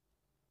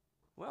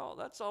 Well,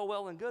 that's all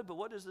well and good, but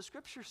what does the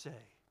Scripture say?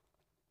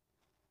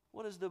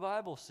 What does the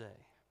Bible say?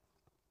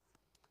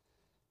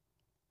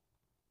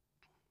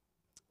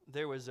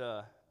 There was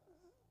a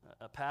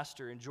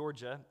pastor in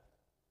Georgia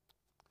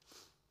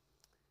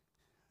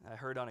I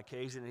heard on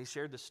occasion, and he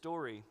shared the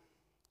story.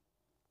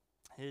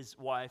 His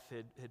wife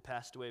had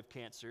passed away of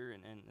cancer,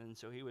 and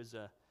so he was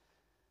a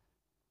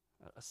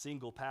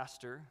single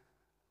pastor,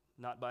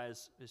 not by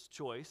his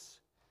choice.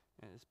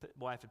 And his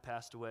wife had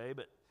passed away,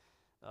 but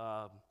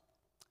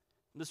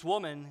this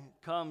woman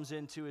comes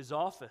into his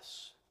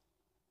office.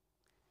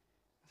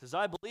 Says,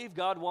 I believe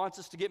God wants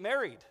us to get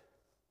married.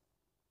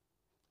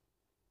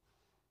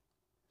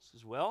 He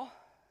says, well,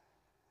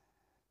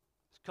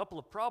 there's a couple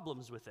of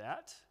problems with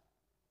that.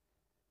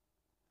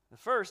 The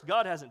first,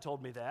 God hasn't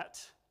told me that.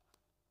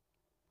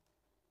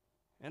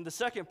 And the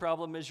second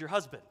problem is your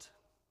husband.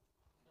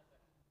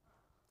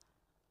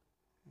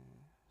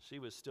 She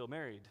was still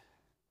married.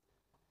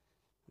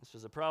 This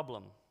was a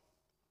problem.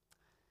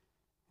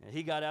 And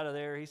he got out of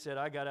there. He said,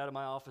 I got out of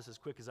my office as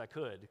quick as I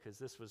could because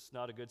this was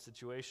not a good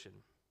situation.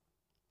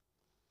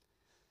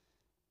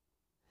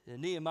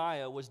 And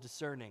Nehemiah was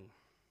discerning.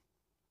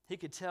 He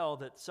could tell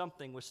that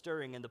something was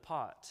stirring in the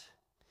pot.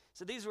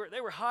 So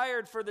they were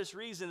hired for this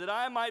reason, that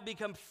I might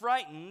become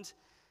frightened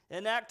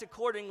and act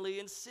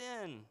accordingly in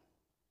sin.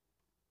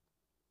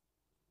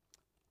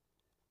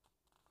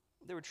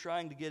 They were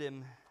trying to get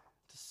him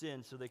to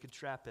sin so they could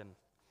trap him.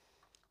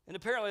 And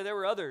apparently there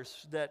were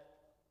others that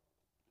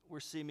were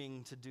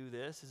seeming to do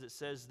this, as it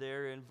says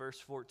there in verse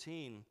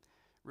 14.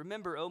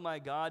 Remember, O my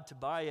God,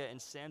 Tobiah and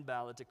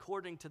Sanballat,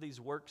 according to these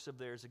works of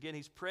theirs. Again,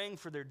 he's praying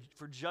for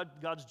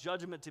God's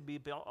judgment to be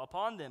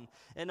upon them.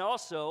 And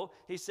also,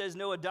 he says,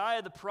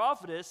 Noadiah the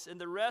prophetess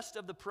and the rest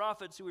of the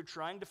prophets who were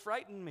trying to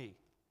frighten me.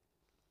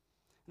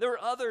 There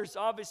were others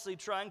obviously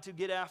trying to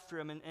get after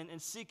him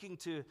and seeking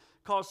to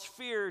cause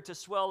fear to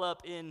swell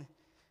up in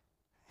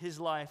his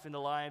life and the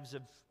lives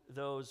of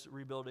those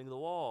rebuilding the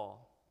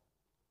wall.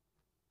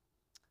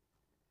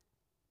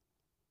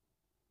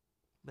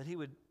 But he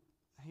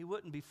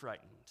wouldn't be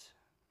frightened.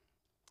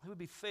 He would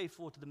be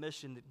faithful to the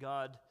mission that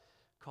God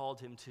called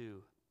him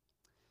to.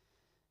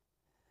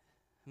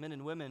 Men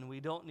and women, we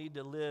don't need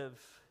to live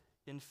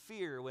in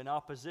fear when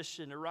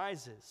opposition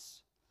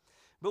arises.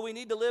 But we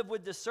need to live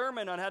with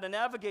discernment on how to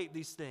navigate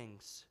these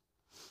things.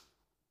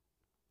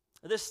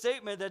 This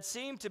statement that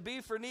seemed to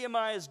be for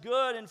Nehemiah's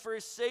good and for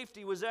his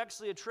safety was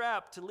actually a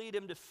trap to lead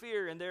him to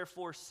fear and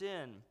therefore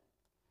sin.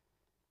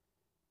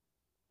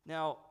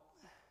 Now,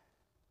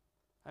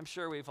 I'm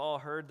sure we've all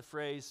heard the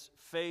phrase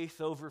faith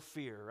over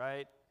fear,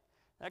 right?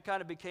 That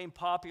kind of became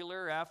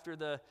popular after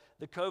the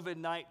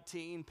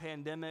COVID-19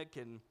 pandemic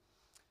and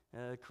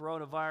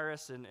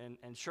coronavirus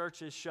and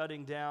churches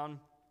shutting down.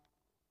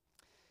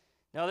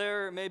 Now,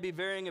 there may be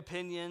varying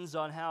opinions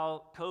on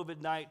how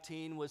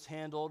COVID-19 was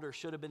handled or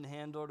should have been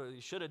handled, or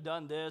you should have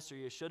done this or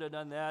you should have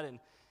done that. And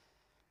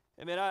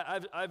I mean,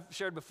 I've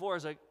shared before,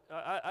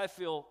 I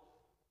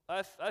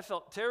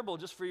felt terrible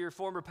just for your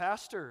former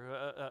pastor,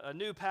 a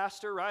new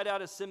pastor right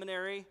out of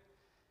seminary,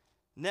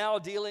 now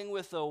dealing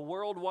with a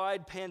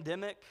worldwide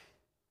pandemic.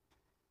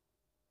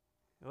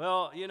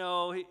 Well,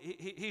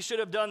 he should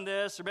have done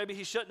this, or maybe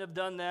he shouldn't have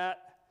done that.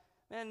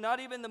 Man, not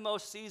even the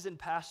most seasoned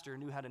pastor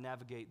knew how to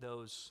navigate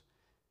those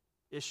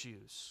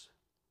issues.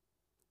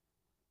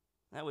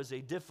 That was a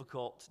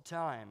difficult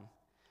time.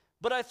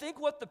 But I think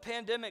what the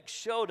pandemic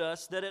showed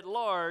us, that at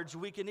large,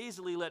 we can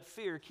easily let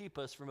fear keep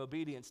us from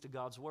obedience to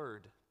God's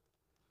word.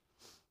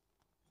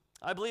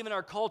 I believe in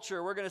our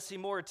culture, we're going to see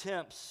more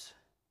attempts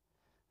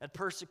at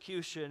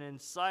persecution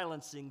and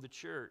silencing the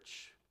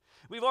church.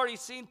 We've already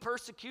seen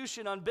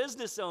persecution on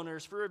business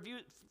owners for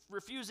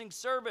refusing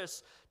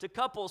service to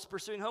couples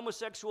pursuing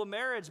homosexual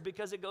marriage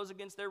because it goes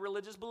against their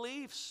religious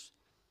beliefs.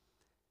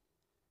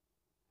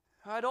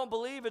 I don't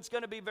believe it's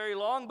going to be very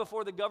long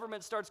before the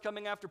government starts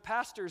coming after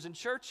pastors and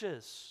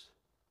churches.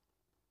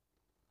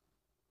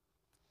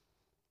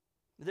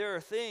 There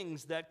are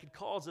things that could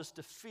cause us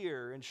to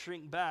fear and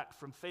shrink back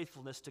from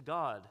faithfulness to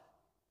God.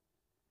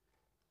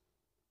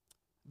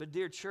 But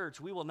dear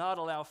church, we will not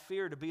allow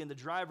fear to be in the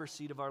driver's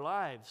seat of our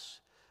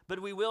lives, but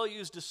we will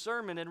use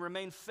discernment and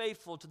remain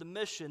faithful to the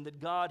mission that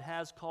God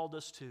has called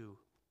us to.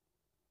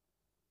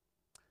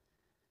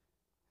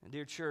 And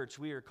dear church,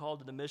 we are called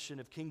to the mission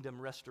of kingdom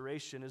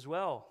restoration as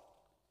well.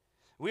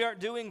 We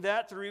aren't doing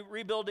that through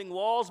rebuilding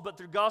walls, but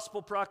through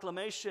gospel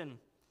proclamation.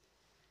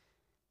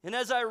 And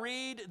as I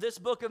read this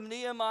book of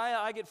Nehemiah,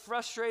 I get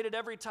frustrated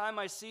every time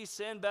I see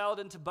Sanballat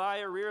and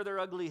Tobiah rear their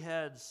ugly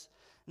heads.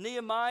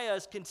 Nehemiah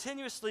is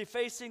continuously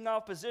facing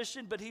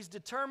opposition, but he's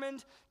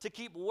determined to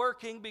keep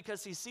working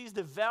because he sees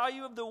the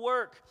value of the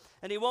work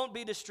and he won't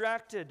be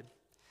distracted.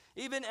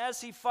 Even as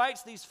he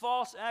fights these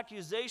false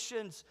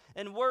accusations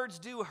and words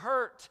do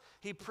hurt,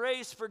 he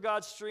prays for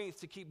God's strength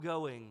to keep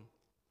going.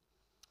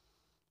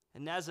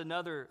 And as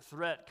another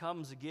threat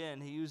comes again,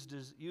 he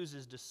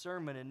uses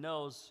discernment and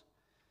knows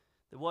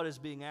that what is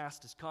being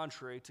asked is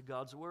contrary to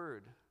God's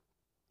word.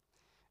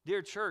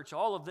 Dear church,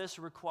 all of this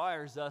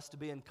requires us to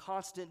be in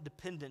constant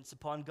dependence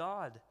upon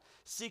God,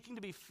 seeking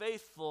to be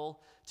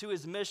faithful to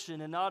his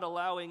mission and not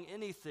allowing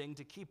anything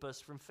to keep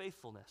us from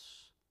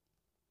faithfulness.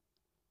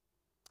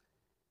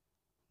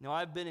 Now,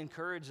 I've been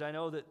encouraged. I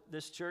know that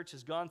this church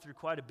has gone through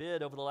quite a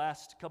bit over the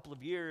last couple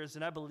of years,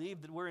 and I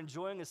believe that we're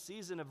enjoying a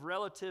season of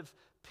relative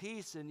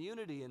peace and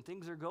unity, and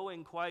things are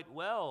going quite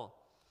well.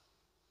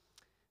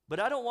 But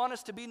I don't want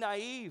us to be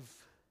naive.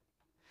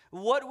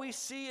 What we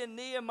see in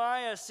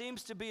Nehemiah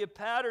seems to be a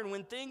pattern.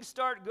 When things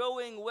start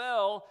going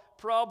well,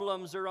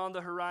 problems are on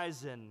the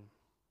horizon.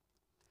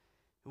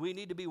 We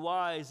need to be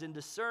wise and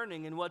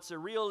discerning in what's a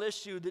real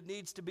issue that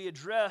needs to be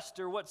addressed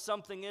or what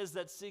something is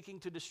that's seeking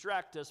to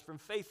distract us from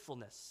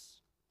faithfulness.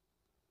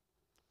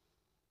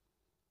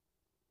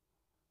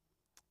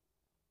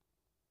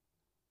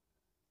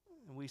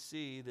 And we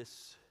see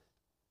this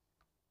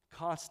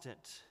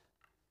constant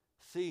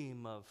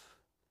theme of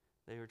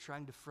they were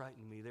trying to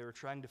frighten me, they were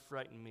trying to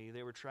frighten me,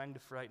 they were trying to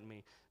frighten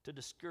me, to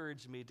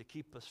discourage me, to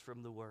keep us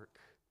from the work.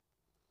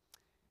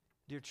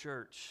 Dear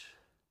church,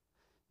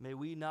 may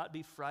we not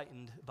be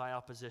frightened by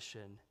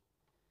opposition,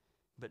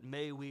 but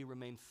may we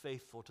remain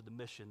faithful to the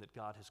mission that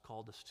God has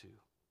called us to.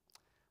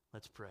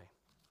 Let's pray.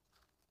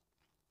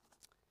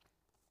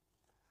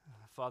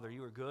 Father,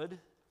 you are good.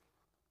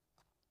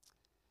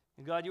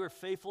 And God, you are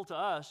faithful to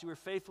us. You are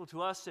faithful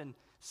to us in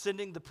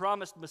sending the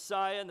promised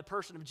Messiah in the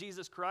person of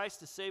Jesus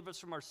Christ to save us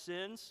from our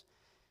sins.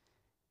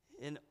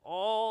 And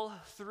all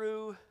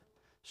through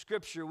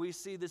Scripture, we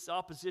see this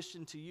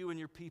opposition to you and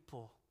your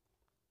people.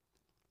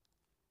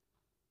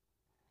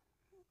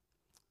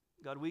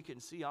 God, we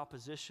can see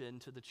opposition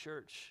to the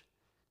church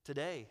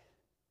today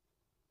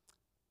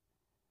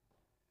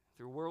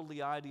through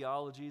worldly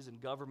ideologies and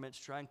governments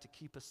trying to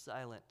keep us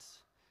silent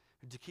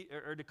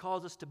or to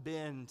cause us to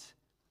bend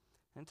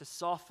and to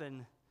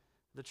soften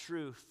the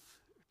truth,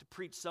 to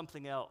preach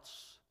something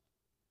else.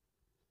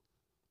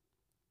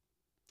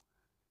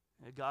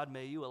 And God,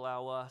 may you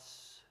allow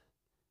us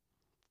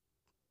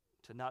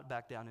to not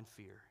back down in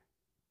fear,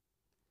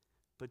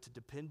 but to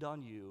depend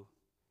on you,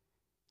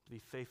 to be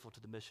faithful to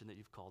the mission that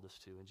you've called us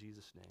to. In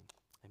Jesus' name,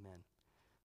 amen.